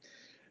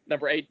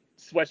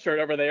 sweatshirt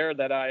over there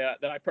that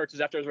I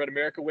purchased after his Red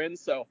America win.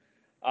 So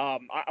I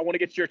want to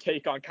get your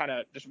take on kind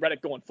of just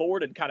Reddick going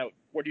forward and kind of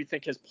where do you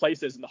think his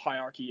place is in the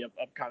hierarchy of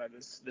kind of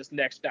this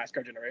next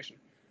NASCAR generation.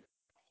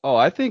 Oh,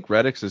 I think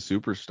Reddick's a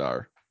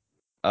superstar.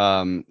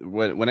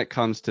 When it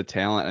comes to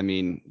talent, I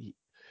mean,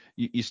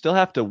 you still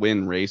have to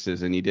win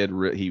races, and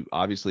he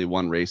obviously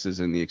won races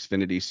in the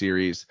Xfinity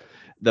Series.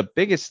 The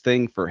biggest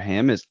thing for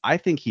him is I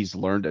think he's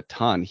learned a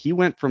ton. He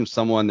went from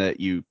someone that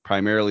you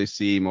primarily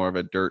see more of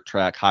a dirt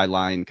track, high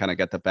line, kind of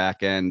get the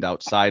back end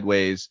out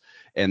sideways,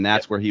 and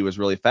that's where he was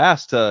really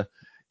fast to,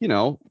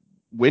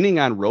 winning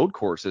on road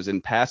courses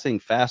and passing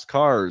fast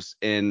cars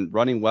and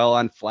running well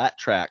on flat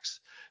tracks.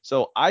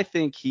 So I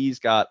think he's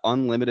got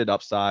unlimited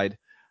upside.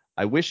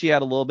 I wish he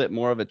had a little bit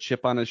more of a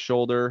chip on his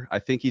shoulder. I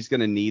think he's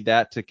going to need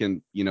that to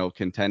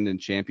contend in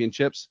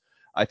championships.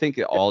 I think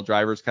all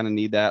drivers kind of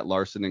need that,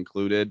 Larson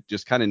included.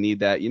 Just kind of need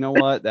that. You know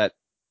what?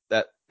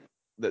 The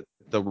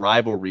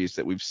rivalries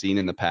that we've seen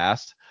in the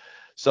past.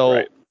 So,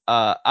 right.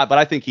 But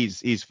I think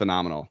he's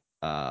phenomenal.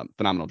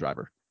 Phenomenal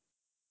driver.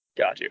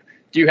 Got you.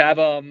 Do you have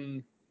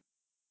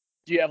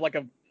like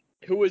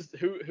who is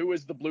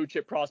the blue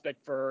chip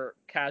prospect for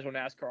casual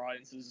NASCAR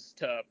audiences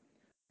to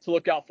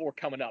look out for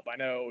coming up? I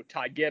know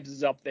Ty Gibbs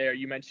is up there.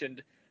 You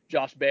mentioned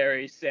Josh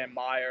Berry, Sam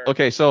Meyer.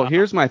 Okay, so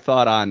here's my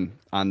thought on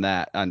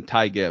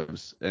Ty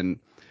Gibbs. And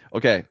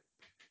okay,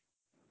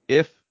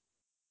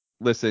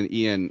 listen,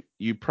 Ian,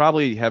 you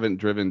probably haven't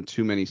driven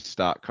too many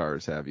stock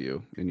cars, have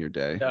you, in your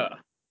day? No.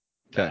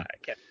 Okay. No, I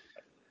can't.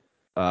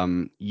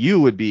 You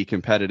would be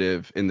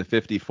competitive in the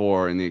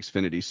 54 in the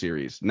Xfinity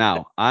Series.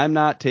 Now, I'm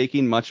not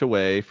taking much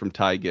away from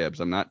Ty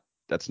Gibbs.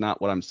 That's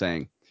not what I'm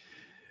saying.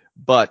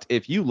 But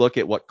if you look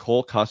at what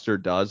Cole Custer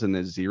does in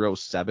the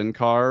 07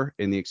 car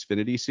in the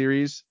Xfinity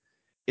Series,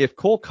 if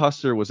Cole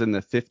Custer was in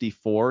the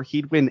 54,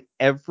 he'd win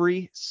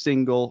every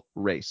single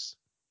race.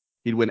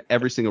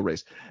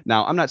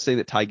 Now, I'm not saying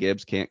that Ty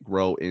Gibbs can't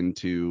grow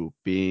into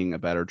being a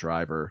better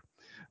driver.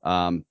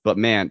 But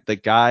man, the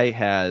guy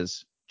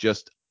has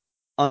just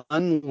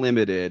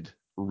unlimited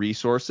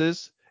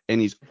resources,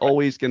 and he's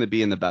always going to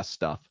be in the best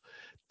stuff.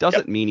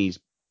 Doesn't mean he's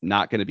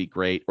not going to be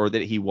great or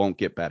that he won't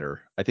get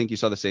better. I think you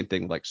saw the same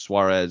thing with like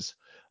Suarez.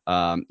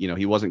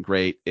 He wasn't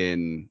great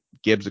in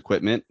Gibbs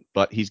equipment,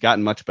 but he's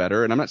gotten much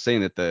better. And I'm not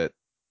saying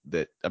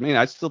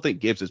I still think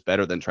Gibbs is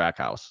better than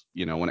Trackhouse,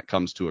 when it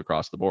comes to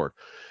across the board.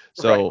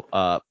 So,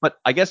 but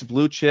I guess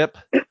blue chip,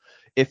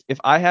 if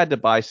I had to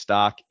buy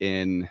stock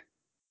in,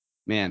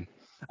 man,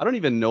 I don't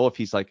even know if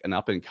he's like an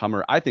up and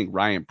comer. I think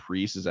Ryan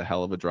Preece is a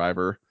hell of a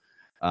driver.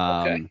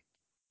 But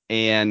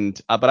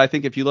I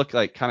think if you look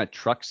like kind of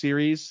truck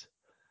series,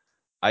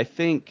 I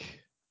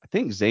think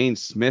Zane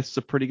Smith's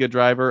a pretty good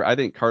driver. I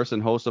think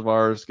Carson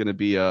Hocevar is going to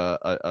be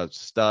a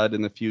stud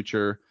in the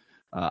future.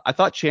 I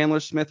thought Chandler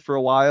Smith for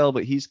a while,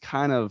 but he's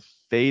kind of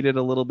faded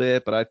a little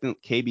bit. But I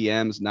think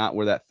KBM's not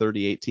where that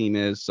 38 team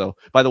is. So,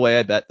 by the way,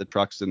 I bet the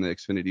trucks in the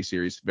Xfinity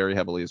Series very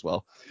heavily as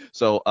well.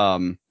 So,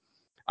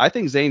 I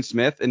think Zane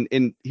Smith,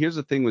 and here's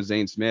the thing with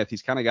Zane Smith,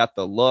 he's kind of got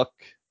the look,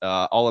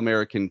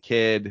 all-American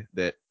kid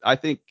that I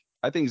think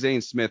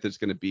Zane Smith is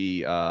going to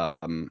be,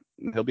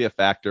 he'll be a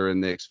factor in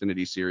the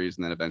Xfinity Series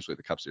and then eventually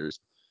the Cup Series.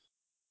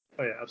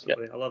 Oh yeah,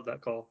 absolutely. I love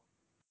that call.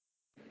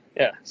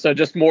 Yeah. So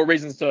just more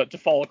reasons to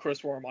follow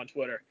Chris Worm on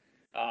Twitter.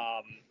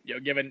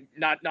 Given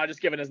not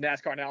just given his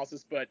NASCAR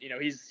analysis, but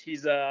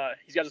he's got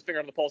his finger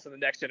on the pulse of the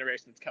next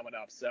generation that's coming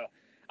up. So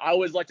I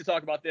always like to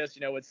talk about this.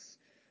 It's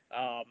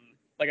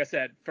like I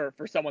said,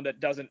 for someone that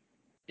doesn't,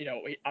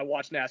 I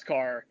watch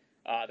NASCAR,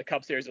 the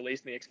Cup Series at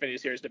least, and the Xfinity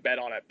Series to bet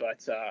on it,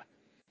 but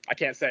I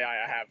can't say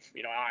I have,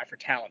 an eye for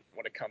talent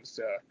when it comes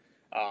to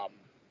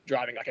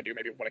driving like I do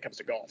maybe when it comes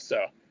to golf.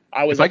 So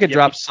if I could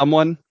drop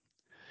someone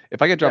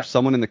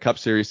in the Cup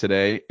Series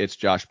today, it's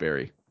Josh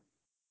Berry.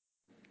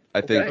 I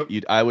think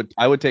I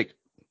would take.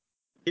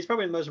 He's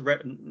probably the most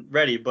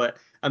ready, but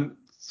I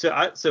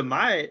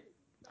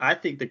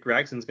think that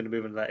Gregson's going to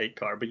move into that 8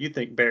 car, but you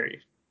think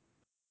Berry?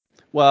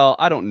 Well,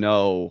 I don't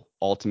know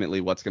ultimately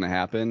what's going to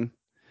happen,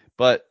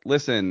 but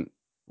listen,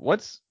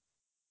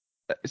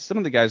 some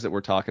of the guys that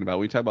we're talking about,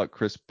 when you talk about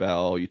Chris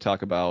Bell, you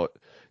talk about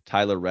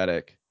Tyler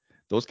Reddick,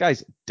 those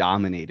guys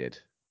dominated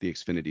the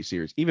Xfinity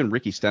Series. Even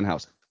Ricky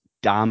Stenhouse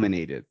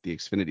dominated the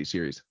Xfinity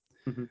Series.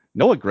 Mm-hmm.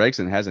 Noah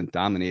Gragson hasn't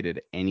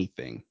dominated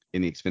anything.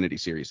 in the Xfinity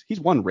series. He's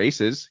won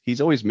races.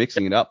 He's always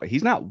mixing it up, but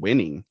he's not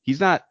winning. He's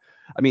not.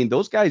 I mean,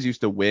 those guys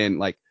used to win.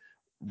 Like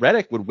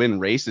Reddick would win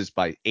races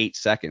by 8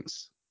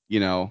 seconds.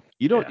 You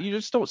Yeah.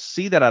 just don't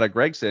see that out of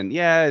Gregson.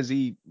 Yeah, is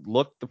he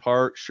looked the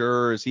part?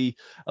 Sure. Is he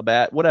a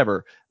bat?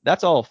 Whatever.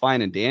 That's all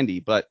fine and dandy.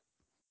 But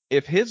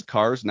if his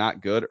car's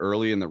not good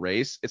early in the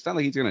race, it's not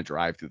like he's going to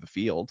drive through the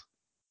field.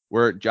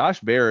 Where Josh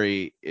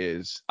Berry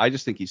is, I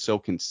just think he's so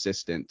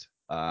consistent.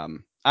 I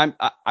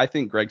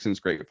think Gregson's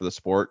great for the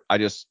sport. I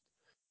just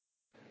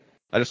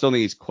don't think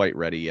he's quite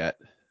ready yet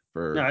No,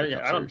 for the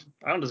Cup Series.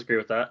 I don't disagree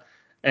with that.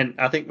 And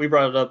I think we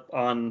brought it up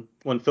on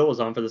when Phil was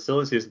on for the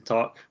silly season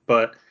talk,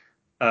 but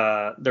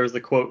there was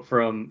the quote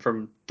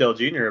from Dale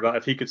Jr. about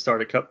if he could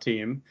start a Cup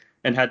team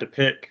and had to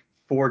pick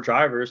 4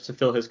 drivers to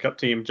fill his Cup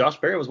team, Josh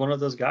Berry was one of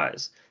those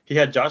guys. He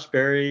had Josh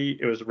Berry,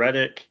 it was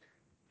Reddick,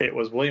 it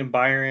was William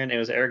Byron, it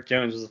was Eric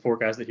Jones was the 4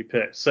 guys that he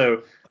picked.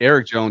 So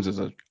Eric Jones is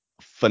a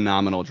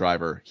phenomenal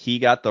driver. He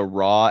got the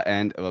raw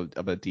end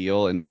of a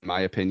deal, in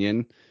my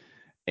opinion,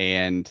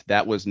 and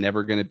that was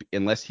never going to be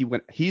unless he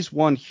went. He's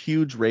won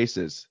huge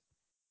races.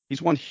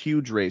 He's won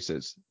huge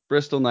races.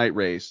 Bristol Night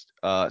Race,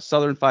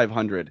 Southern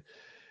 500,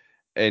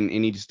 and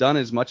he's done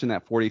as much in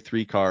that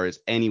 43 car as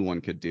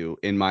anyone could do,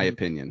 in my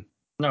opinion.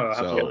 no, So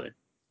absolutely.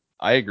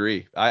 I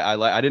agree.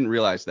 I didn't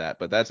realize that,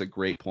 but that's a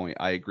great point.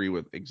 I agree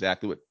with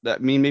exactly what that.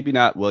 I mean, maybe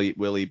not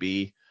Willie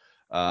B.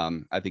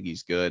 I think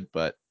he's good,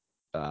 but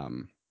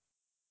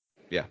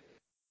yeah.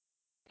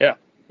 Yeah.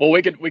 Well,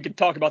 we could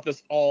talk about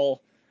this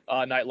all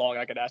night long.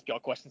 I could ask y'all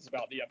questions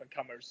about the up and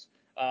comers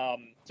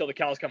till the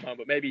cows come home,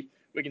 but maybe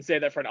we can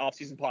save that for an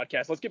off-season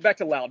podcast. Let's get back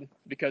to Loudon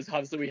because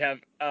obviously we have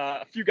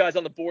a few guys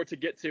on the board to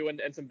get to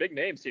and some big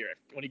names here.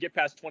 When you get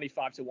past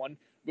 25-1,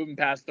 moving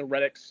past the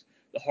Reddicks,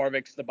 the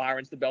Harvicks, the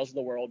Byrons, the Bells of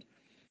the world,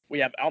 we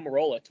have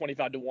Almirola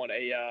 25-1.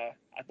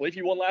 I believe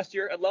he won last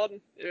year at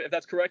Loudon, if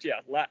that's correct. Yeah,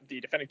 the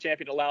defending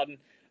champion at Loudon,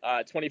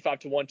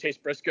 25-1. Chase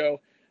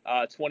Briscoe,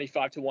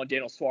 25-1.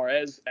 Daniel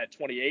Suarez at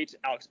 28.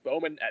 Alex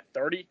Bowman at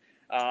 30.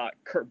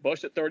 Kurt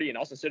Busch at 30, and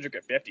Austin Cindric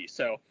at 50.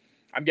 So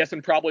I'm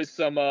guessing probably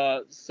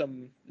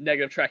some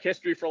negative track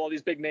history for all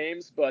these big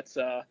names, but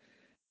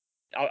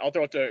I'll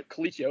throw it to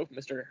Colicchio,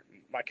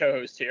 my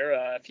co-host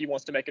here, if he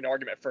wants to make an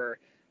argument for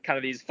kind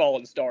of these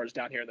fallen stars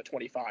down here in the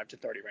 25 to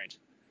 30 range.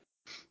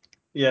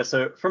 Yeah,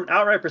 so from an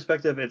outright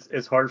perspective,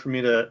 it's hard for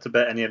me to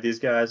bet any of these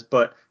guys,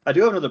 but I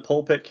do have another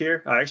poll pick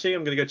here. I actually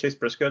am going to go Chase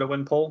Briscoe to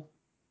win pole.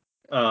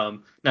 Now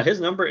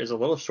his number is a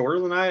little shorter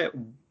than I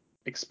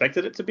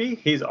expected it to be.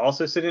 He's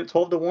also sitting at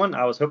 12-1.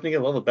 I was hoping to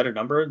get a little better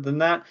number than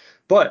that,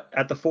 but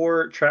at the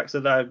 4 tracks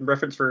that I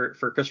referenced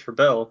for Christopher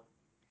Bell,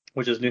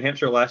 which is New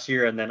Hampshire last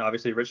year, and then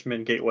obviously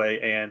Richmond, Gateway,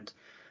 and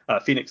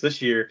Phoenix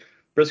this year.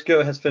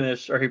 Briscoe has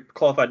finished, or he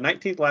qualified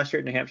 19th last year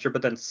at New Hampshire,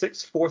 but then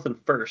 6th, 4th, and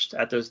 1st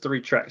at those 3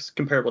 tracks,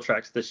 comparable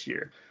tracks this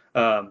year.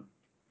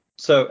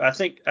 So I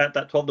think at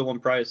that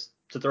 12-1 price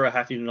to throw a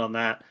half unit on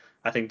that,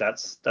 I think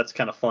that's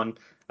kind of fun.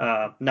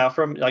 Now,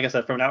 from like I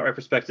said, from an outright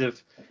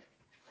perspective,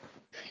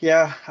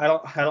 yeah, I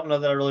don't know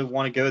that I really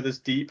want to go this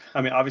deep.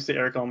 I mean, obviously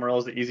Eric Almirola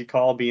is the easy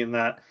call, being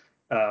that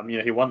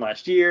he won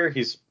last year.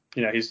 He's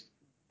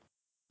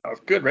a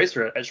good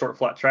racer at short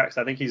flat tracks.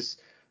 I think he's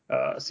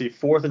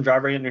 4th in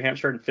driver rating in New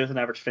Hampshire and 5th in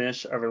average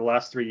finish over the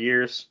last 3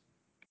 years.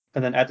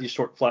 And then at these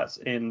short flats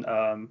in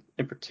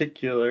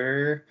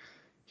particular,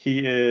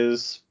 he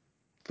is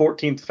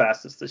 14th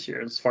fastest this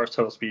year as far as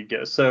total speed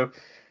goes. So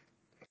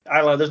I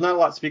don't know. There's not a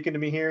lot speaking to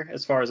me here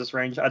as far as this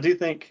range. I do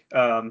think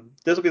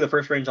this will be the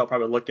first range I'll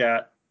probably look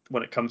at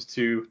when it comes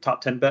to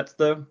top 10 bets,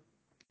 though.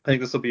 I think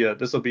this will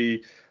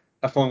be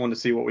a fun one to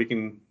see what we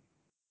can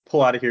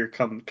pull out of here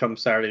come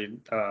Saturday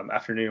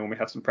afternoon when we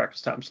have some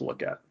practice times to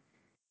look at.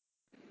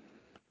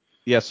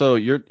 Yeah, so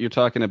you're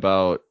talking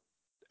about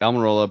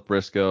Almirola,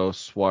 Briscoe,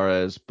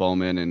 Suarez,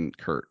 Bowman, and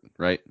Kurt,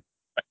 right?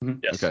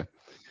 Yes. Okay.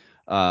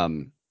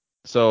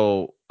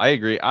 So I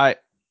agree.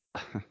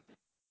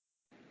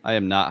 I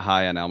am not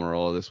high on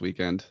Almirola this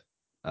weekend.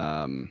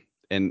 And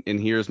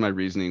here's my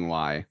reasoning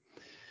why.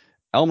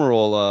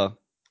 Almirola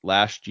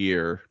last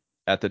year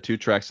at the 2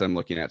 tracks I'm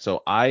looking at.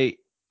 So I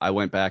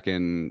went back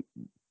and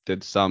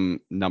did some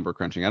number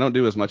crunching. I don't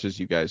do as much as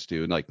you guys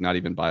do, like not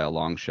even by a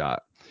long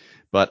shot.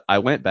 But I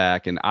went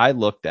back and I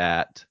looked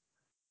at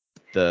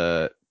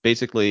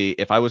basically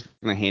if I was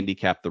going to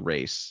handicap the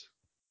race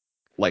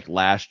like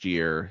last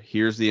year,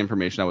 here's the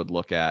information I would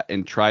look at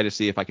and try to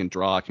see if I can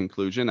draw a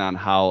conclusion on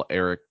how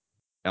Eric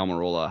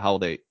Almirola,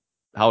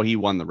 how he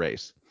won the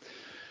race.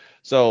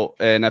 So,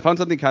 and I found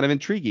something kind of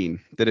intriguing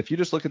that if you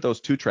just look at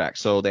those 2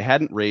 tracks, so they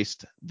hadn't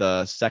raced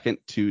the second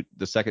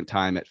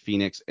time at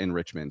Phoenix and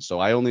Richmond. So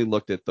I only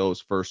looked at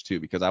those first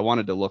 2 because I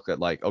wanted to look at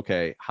like,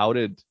 okay, how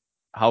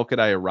could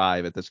I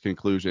arrive at this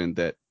conclusion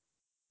that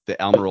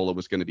Almirola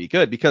was going to be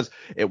good? Because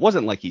it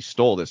wasn't like he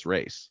stole this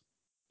race.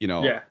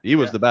 He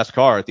was the best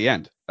car at the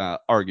end.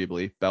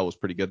 Arguably, Bell was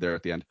pretty good there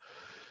at the end.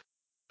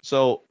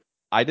 So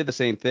I did the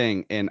same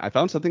thing, and I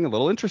found something a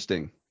little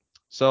interesting.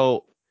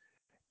 So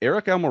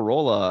Eric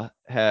Almirola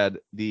had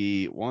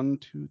the 1,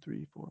 2,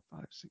 3, 4,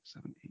 5, 6,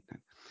 7, 8,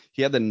 9.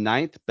 He had the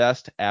 9th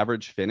best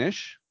average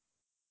finish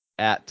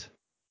at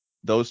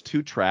those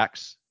two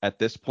tracks at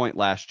this point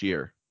last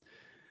year,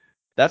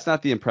 that's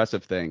not the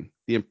impressive thing.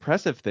 The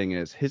impressive thing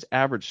is his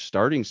average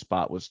starting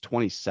spot was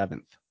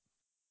 27th.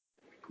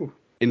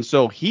 And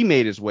so he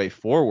made his way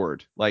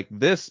forward like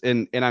this.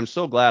 And I'm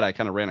so glad I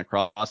kind of ran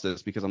across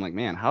this, because I'm like,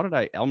 man, how did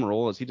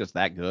Almirola, is he just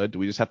that good? Do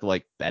we just have to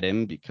like bet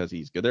him because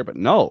he's good there? But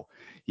no,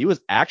 he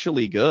was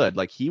actually good.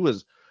 Like, he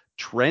was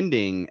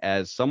trending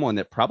as someone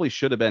that probably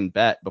should have been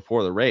bet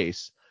before the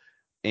race.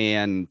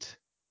 And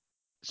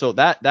so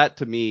that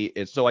to me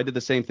is, so I did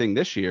the same thing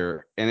this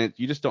year, and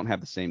you just don't have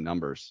the same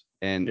numbers.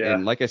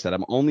 And like I said,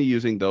 I'm only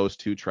using those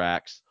two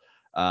tracks.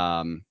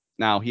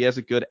 Now he has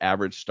a good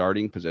average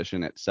starting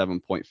position at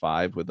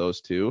 7.5 with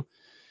those two,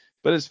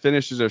 but his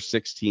finishes are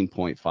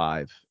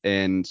 16.5.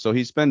 And so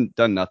he's done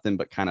nothing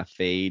but kind of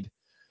fade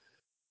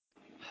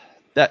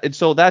that. And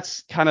so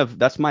that's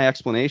my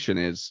explanation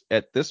is,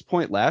 at this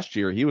point last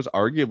year, he was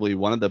arguably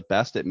one of the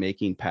best at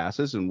making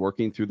passes and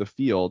working through the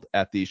field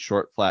at these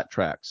short flat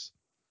tracks.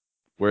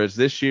 Whereas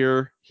this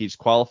year, he's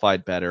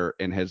qualified better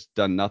and has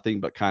done nothing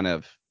but kind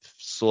of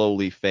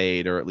slowly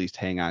fade, or at least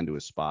hang on to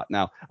his spot.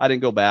 Now, I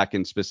didn't go back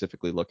and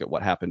specifically look at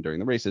what happened during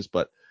the races,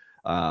 but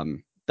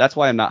that's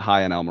why I'm not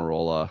high on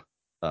Almirola,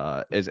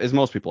 as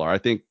most people are. I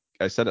think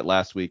I said it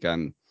last week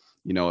on,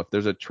 if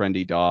there's a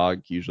trendy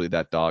dog, usually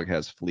that dog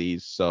has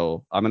fleas.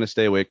 So I'm going to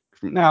stay away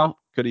from now.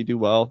 Could he do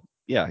well?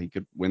 Yeah, he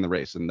could win the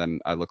race, and then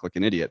I look like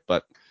an idiot.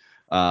 But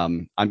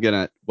I'm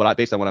going to,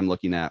 based on what I'm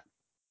looking at,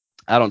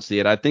 I don't see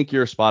it. I think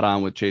you're spot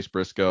on with Chase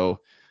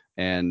Briscoe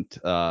and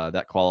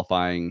that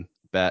qualifying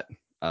bet.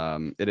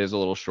 It is a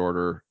little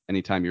shorter.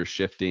 Anytime you're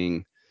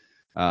shifting,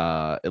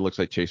 it looks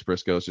like Chase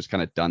Briscoe's just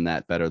kind of done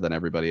that better than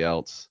everybody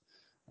else.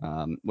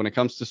 When it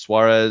comes to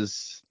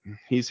Suarez,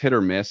 he's hit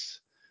or miss.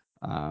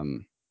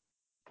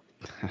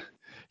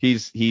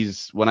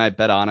 He's when I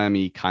bet on him,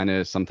 he kind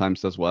of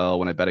sometimes does well.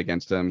 When I bet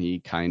against him, he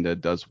kind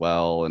of does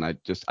well. And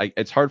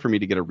it's hard for me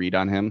to get a read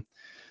on him.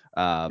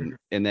 And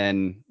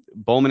then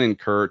Bowman and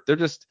Kurt, they're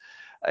just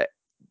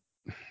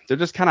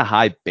kind of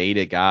high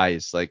beta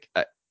guys. Like,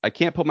 I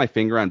can't put my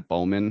finger on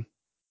Bowman.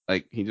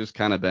 Like, he just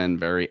kind of been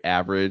very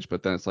average,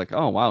 but then it's like,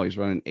 oh wow, he's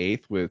running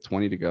 8th with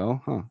 20 to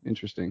go. Huh,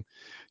 interesting.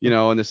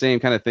 And the same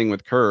kind of thing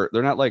with Kurt.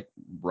 They're not like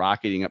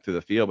rocketing up through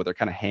the field, but they're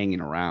kind of hanging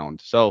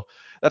around. So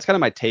that's kind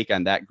of my take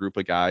on that group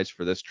of guys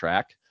for this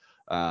track.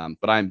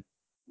 But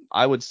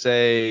I would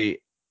say,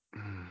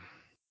 if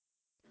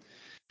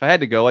I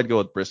had to go, I'd go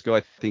with Briscoe.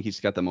 I think he's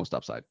got the most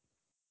upside.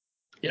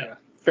 Yeah,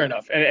 fair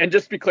enough. And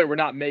just to be clear, we're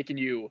not making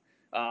you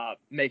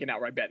make an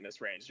outright bet in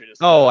this range. You're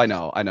just I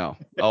know.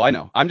 Oh, I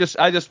know. I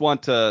just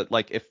want to,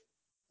 like, if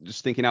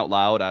just thinking out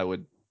loud, I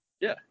would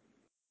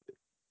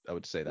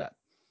say that.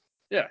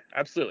 Yeah,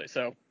 absolutely.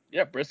 So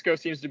yeah, Briscoe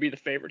seems to be the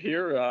favorite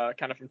here,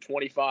 kind of from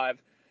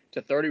 25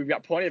 to 30. We've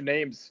got plenty of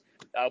names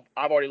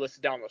I've already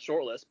listed down on the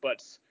short list,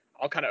 but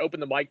I'll kind of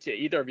open the mic to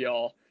either of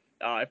y'all.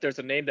 If there's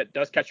a name that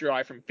does catch your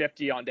eye from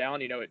 50 on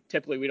down,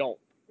 typically we don't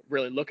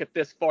really look at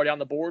this far down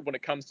the board when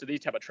it comes to these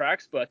type of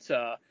tracks, but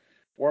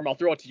Worm, I'll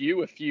throw it to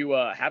you if you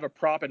have a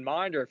prop in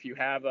mind, or if you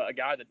have a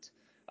guy that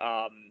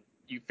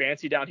you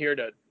fancy down here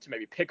to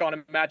maybe pick on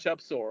in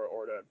matchups, or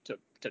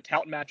to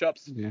tout in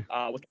matchups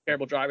with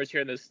comparable drivers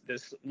here in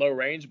this low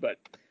range. But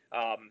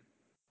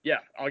yeah,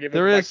 I'll give it.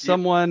 There is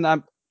someone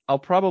I'll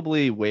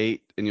probably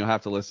wait, and you'll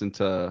have to listen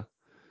to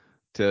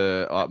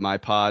my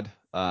pod,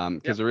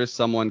 because there is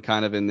someone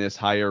kind of in this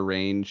higher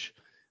range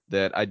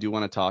that I do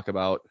want to talk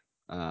about.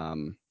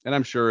 And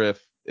I'm sure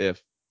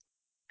if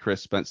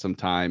Chris spent some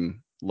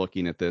time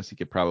looking at this, he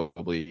could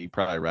probably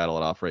rattle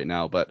it off right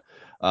now. But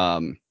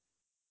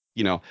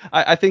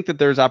I think that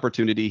there's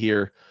opportunity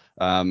here,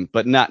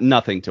 but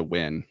nothing to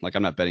win. Like,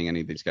 I'm not betting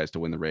any of these guys to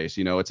win the race.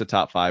 It's a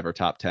top 5 or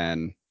top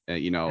 10.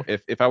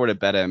 If I were to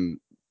bet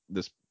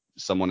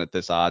someone at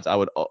this odds, I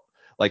would,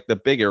 like, the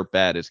bigger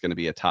bet is going to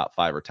be a top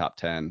 5 or top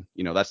 10.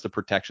 That's the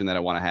protection that I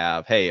want to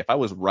have. Hey, if I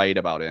was right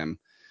about him,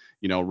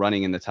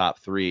 running in the top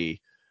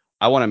 3,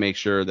 I want to make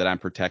sure that I'm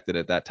protected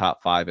at that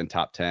top 5 and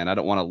top 10. I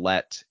don't want to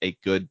let a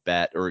good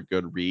bet or a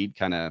good read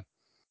kind of,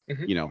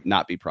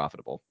 not be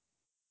profitable.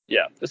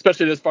 Yeah,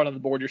 especially this far on the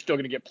board, you're still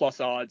going to get plus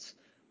odds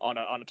on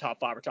a top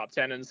 5 or top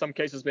 10. And in some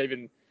cases, maybe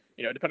even,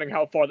 depending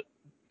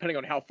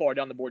on how far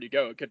down the board you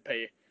go, it could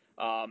pay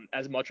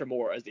as much or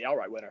more as the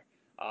outright winner.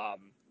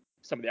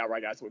 Some of the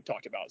outright guys that we've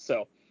talked about.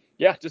 So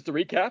yeah, just to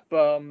recap,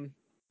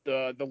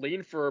 the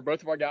lean for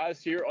both of our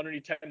guys here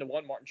underneath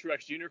 10-1, Martin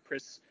Truex Jr.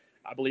 Chris,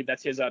 I believe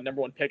that's his number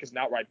one pick as an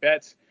outright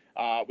bet.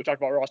 We talked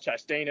about Ross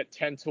Chastain at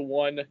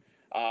 10-1,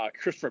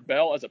 Christopher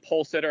Bell as a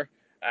pole sitter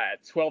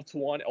at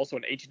 12-1, also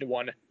an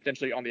 18-1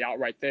 potentially on the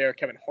outright there.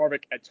 Kevin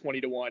Harvick at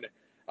 20-1,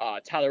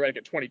 Tyler Reddick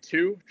at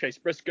 22, Chase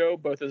Briscoe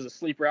both as a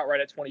sleeper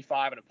outright at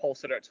 25 and a pole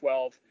sitter at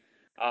 12.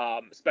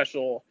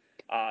 Special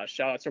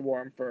shout out to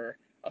Worm for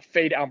a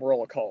fade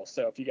Almirola call.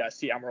 So if you guys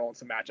see Almirola in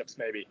some matchups,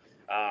 maybe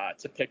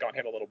to pick on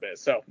him a little bit.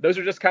 So those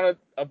are just kind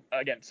of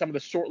again some of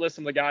the short list,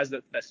 some of the guys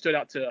that stood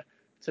out to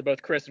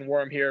both Chris and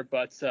Worm here.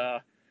 But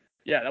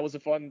yeah, that was a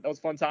fun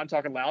time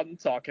talking Loudon,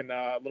 talking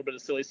a little bit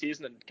of silly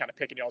season, and kind of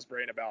picking y'all's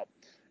brain about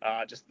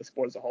just the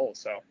sport as a whole.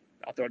 So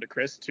I'll throw it to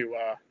Chris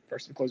for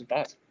some closing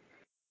thoughts.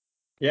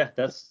 Yeah,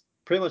 that's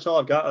pretty much all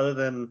I've got. Other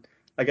than,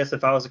 I guess,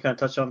 if I was to kind of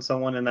touch on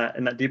someone in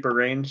that deeper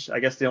range, I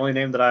guess the only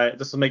name that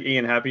this will make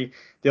Ian happy.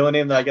 The only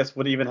name that I guess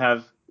would even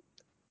have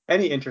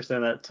any interest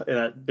in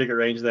that bigger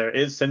range there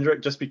is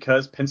Cindric, just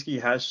because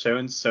Penske has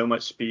shown so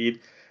much speed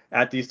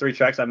at these three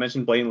tracks. I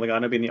mentioned Blaine and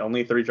Logano being the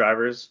only three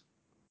drivers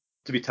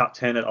to be top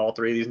 10 at all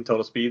three of these in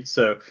total speed.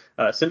 So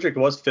Cindric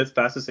was fifth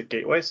fastest at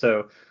Gateway.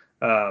 So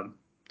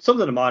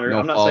something to monitor. No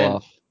I'm not fall saying,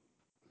 off.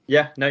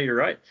 yeah, no, you're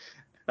right.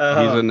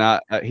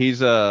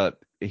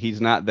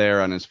 He's not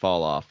there on his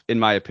fall off, in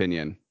my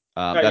opinion.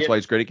 That's Yeah, why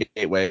he's great at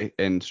Gateway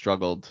and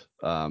struggled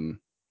those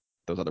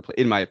other plays,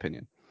 in my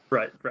opinion.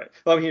 right.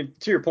 Well, I mean,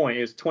 to your point,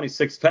 he was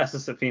 26th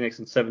fastest at Phoenix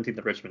and 17th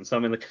at Richmond. So I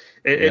mean, like,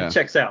 it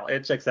checks out.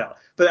 It checks out.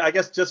 But I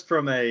guess just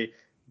from a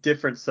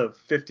difference of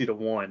 50 to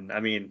 1, I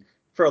mean,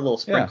 for a little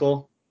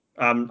sprinkle,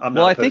 I'm Well,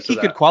 not I think opposed to he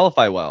could that.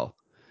 qualify well,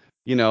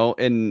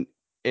 and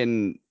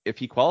if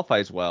he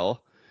qualifies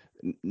well,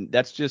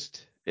 that's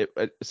just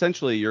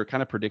essentially you're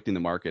kind of predicting the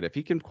market. If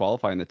he can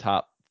qualify in the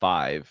top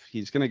 5,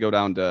 he's going to go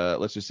down to,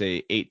 let's just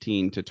say,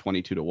 18 to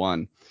 22 to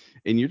 1,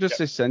 and you're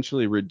just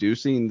essentially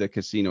reducing the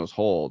casino's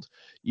hold.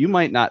 You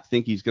might not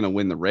think he's going to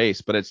win the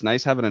race, but it's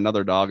nice having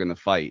another dog in the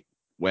fight.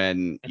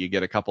 When you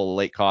get a couple of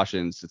late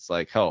cautions, it's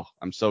like, oh,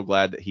 I'm so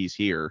glad that he's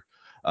here,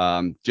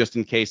 just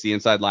in case the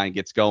inside line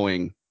gets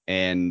going.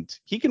 And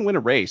he can win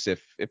a race.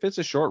 If it's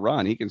a short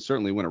run, he can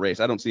certainly win a race.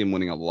 I don't see him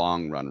winning a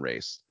long run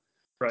race.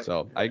 Right.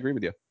 So I agree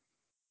with you.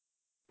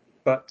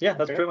 But yeah,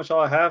 that's pretty much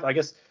all I have. I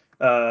guess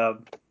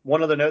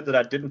one other note that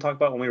I didn't talk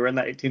about when we were in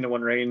that 18 to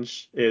 1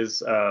 range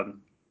is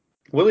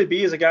Willie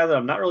B is a guy that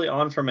I'm not really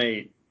on from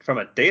a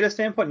data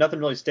standpoint. Nothing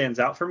really stands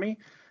out for me.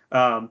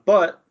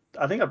 But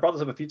I think I brought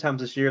this up a few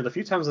times this year. The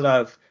few times that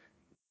I've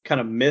kind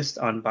of missed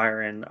on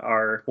Byron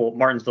are, well,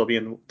 Martinsville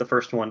being the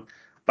first one.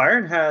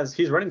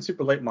 He's running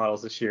super late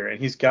models this year, and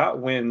he's got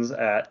wins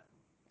at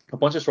a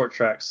bunch of short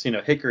tracks.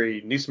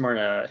 Hickory, New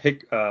Smyrna,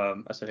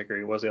 I said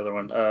Hickory. What was the other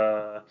one?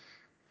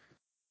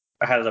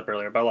 I had it up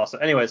earlier, but I lost it.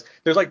 Anyways,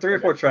 there's like 3 or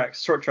 4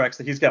 short tracks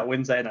that he's got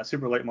wins at in that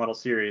super late model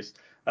series.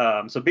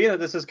 So being that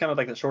this is kind of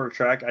like the shorter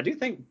track, I do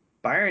think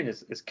Byron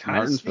is kind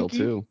of Martinsville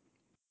sneaky. too.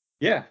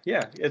 Yeah,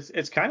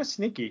 it's kind of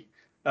sneaky.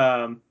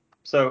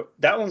 So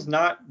that one's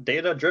not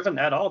data driven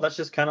at all. That's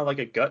just kind of like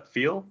a gut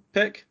feel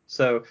pick.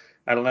 So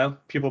I don't know.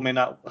 People may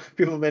not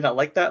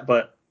like that,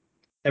 but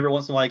every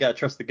once in a while you gotta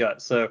trust the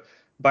gut. So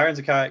Byron's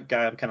a guy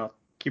I'm kind of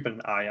keeping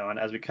an eye on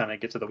as we kind of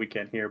get to the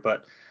weekend here.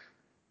 But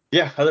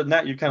yeah, other than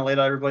that, you kind of laid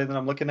out everybody that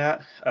I'm looking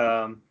at.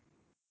 Yeah,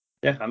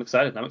 I'm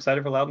excited. I'm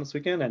excited for Loudon this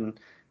weekend, and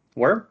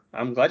Worm,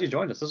 I'm glad you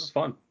joined us. This was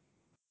fun.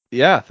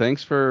 Yeah,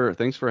 thanks for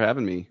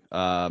having me.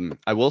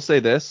 I will say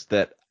this,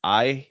 that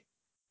I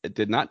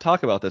did not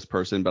talk about this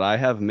person, but I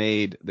have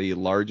made the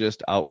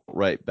largest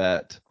outright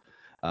bet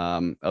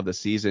of the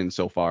season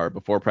so far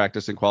before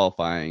practice and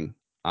qualifying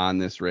on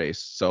this race.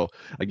 So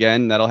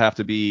again, that'll have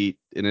to be,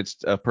 and it's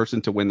a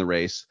person to win the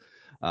race.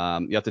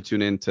 You have to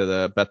tune in to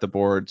the Bet the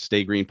Board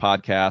Stay Green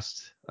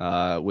podcast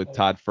with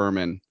Todd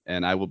Furman,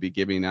 and I will be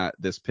giving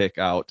this pick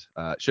out.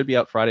 It should be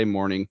out Friday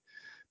morning,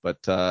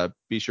 but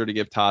be sure to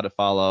give Todd a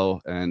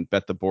follow and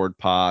Bet the Board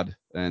pod,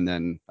 and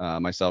then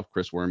myself,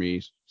 Chris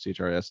Wormy,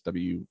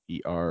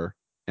 CHRSWERME,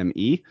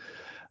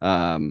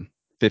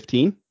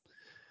 15.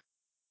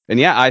 And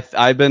yeah,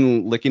 I've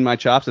been licking my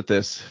chops at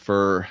this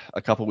for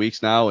a couple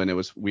weeks now, and it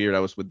was weird. I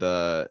was with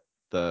the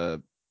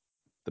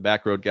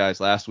back road guys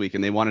last week,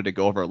 and they wanted to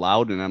go over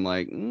Loudon, and I'm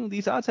like,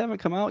 these odds haven't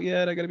come out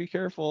yet. I got to be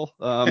careful,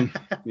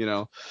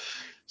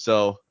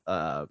 So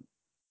tune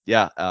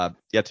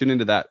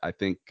into that. I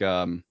think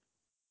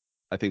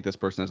this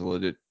person has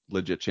a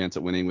legit chance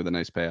at winning with a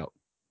nice payout.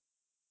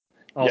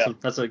 Awesome. Yeah.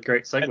 That's a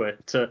great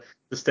segue to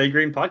the Stay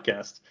Green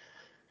podcast.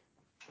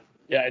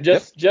 Yeah,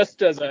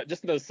 just as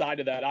an aside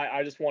to that,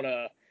 I just want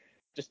to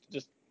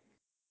just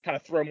kind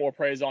of throw more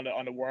praise on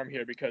the Worm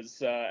here,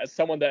 because as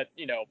someone that,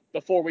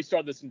 before we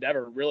started this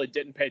endeavor, really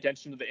didn't pay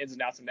attention to the ins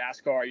and outs of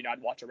NASCAR.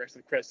 I'd watch a race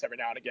with Chris every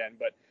now and again,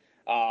 but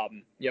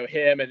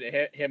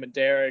him and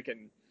Derek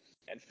and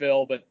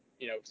Phil, but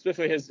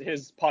especially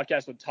his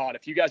podcast with Todd.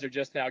 If you guys are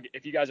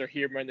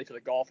here mainly for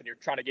the golf and you're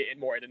trying to get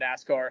more into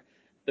NASCAR,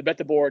 the Bet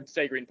the Board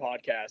Stay Green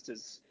podcast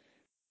is,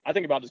 I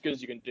think, about as good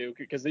as you can do,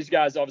 because these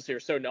guys obviously are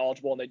so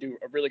knowledgeable, and they do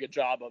a really good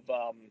job of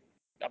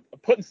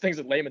putting things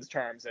in layman's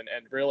terms and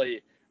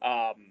really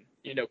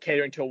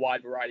catering to a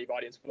wide variety of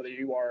audience, whether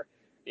you are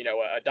a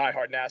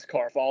diehard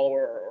NASCAR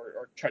follower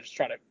or trying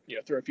to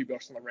throw a few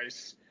bucks on the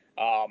race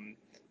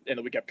in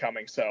the week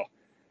upcoming. So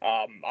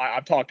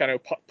I've talked, I know,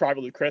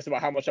 privately with Chris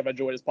about how much I've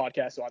enjoyed his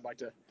podcast, so I'd like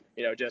to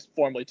just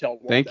formally tell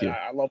Warren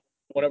that I love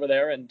one over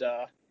there, and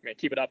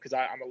keep it up, because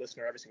I'm a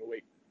listener every single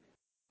week.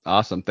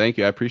 Awesome. Thank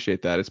you. I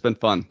appreciate that. It's been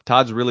fun.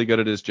 Todd's really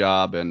good at his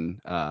job, and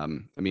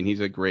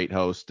he's a great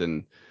host,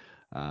 and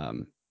I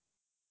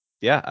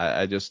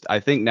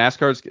think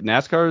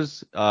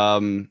NASCAR's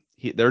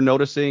they're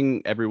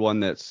noticing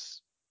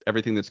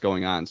everything that's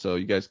going on. So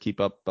you guys keep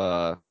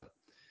up,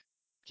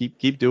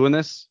 keep doing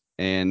this,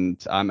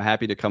 and I'm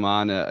happy to come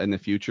on in the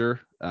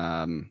future.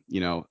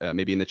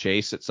 maybe in the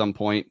chase at some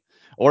point,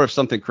 or if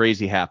something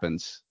crazy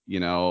happens,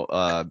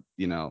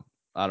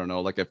 I don't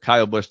know, like if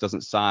Kyle Busch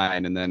doesn't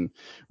sign and then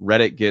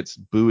Reddick gets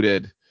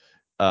booted,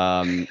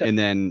 and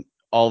then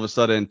all of a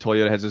sudden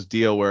Toyota has this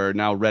deal where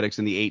now Reddick's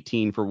in the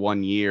 18 for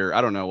 1 year.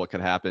 I don't know what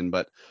could happen,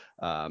 but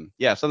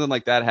if something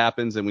like that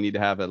happens and we need to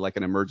have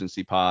an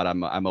emergency pod,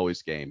 I'm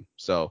always game.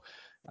 So,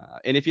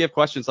 and if you have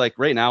questions, like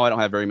right now, I don't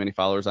have very many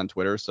followers on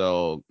Twitter,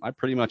 so I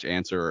pretty much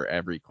answer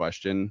every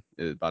question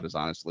about as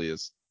honestly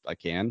as I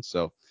can.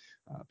 So,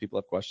 people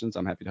have questions,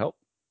 I'm happy to help.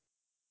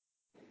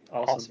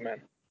 Awesome,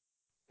 man.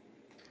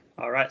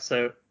 All right,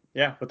 so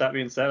yeah, with that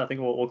being said, I think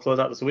we'll close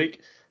out this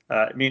week.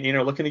 Me and Ian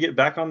are looking to get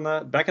back in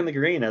the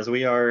green, as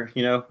we are.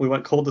 We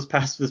went cold this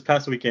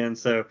past weekend,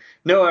 so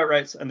no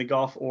outrights in the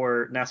golf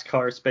or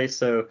NASCAR space.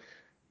 So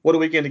what a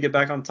weekend to get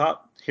back on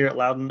top here at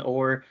Loudon,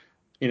 or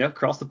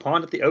across the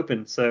pond at the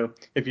Open. So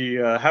if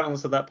you haven't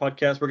listened to that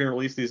podcast, we're going to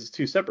release these as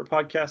 2 separate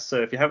podcasts.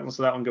 So if you haven't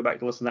listened to that one, go back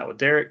to listen to that with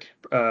Derek.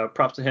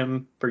 Props to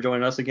him for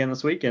joining us again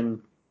this week,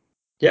 and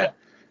yeah,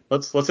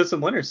 let's hit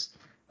some winners.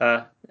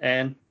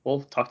 And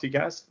we'll talk to you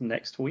guys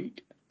next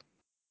week.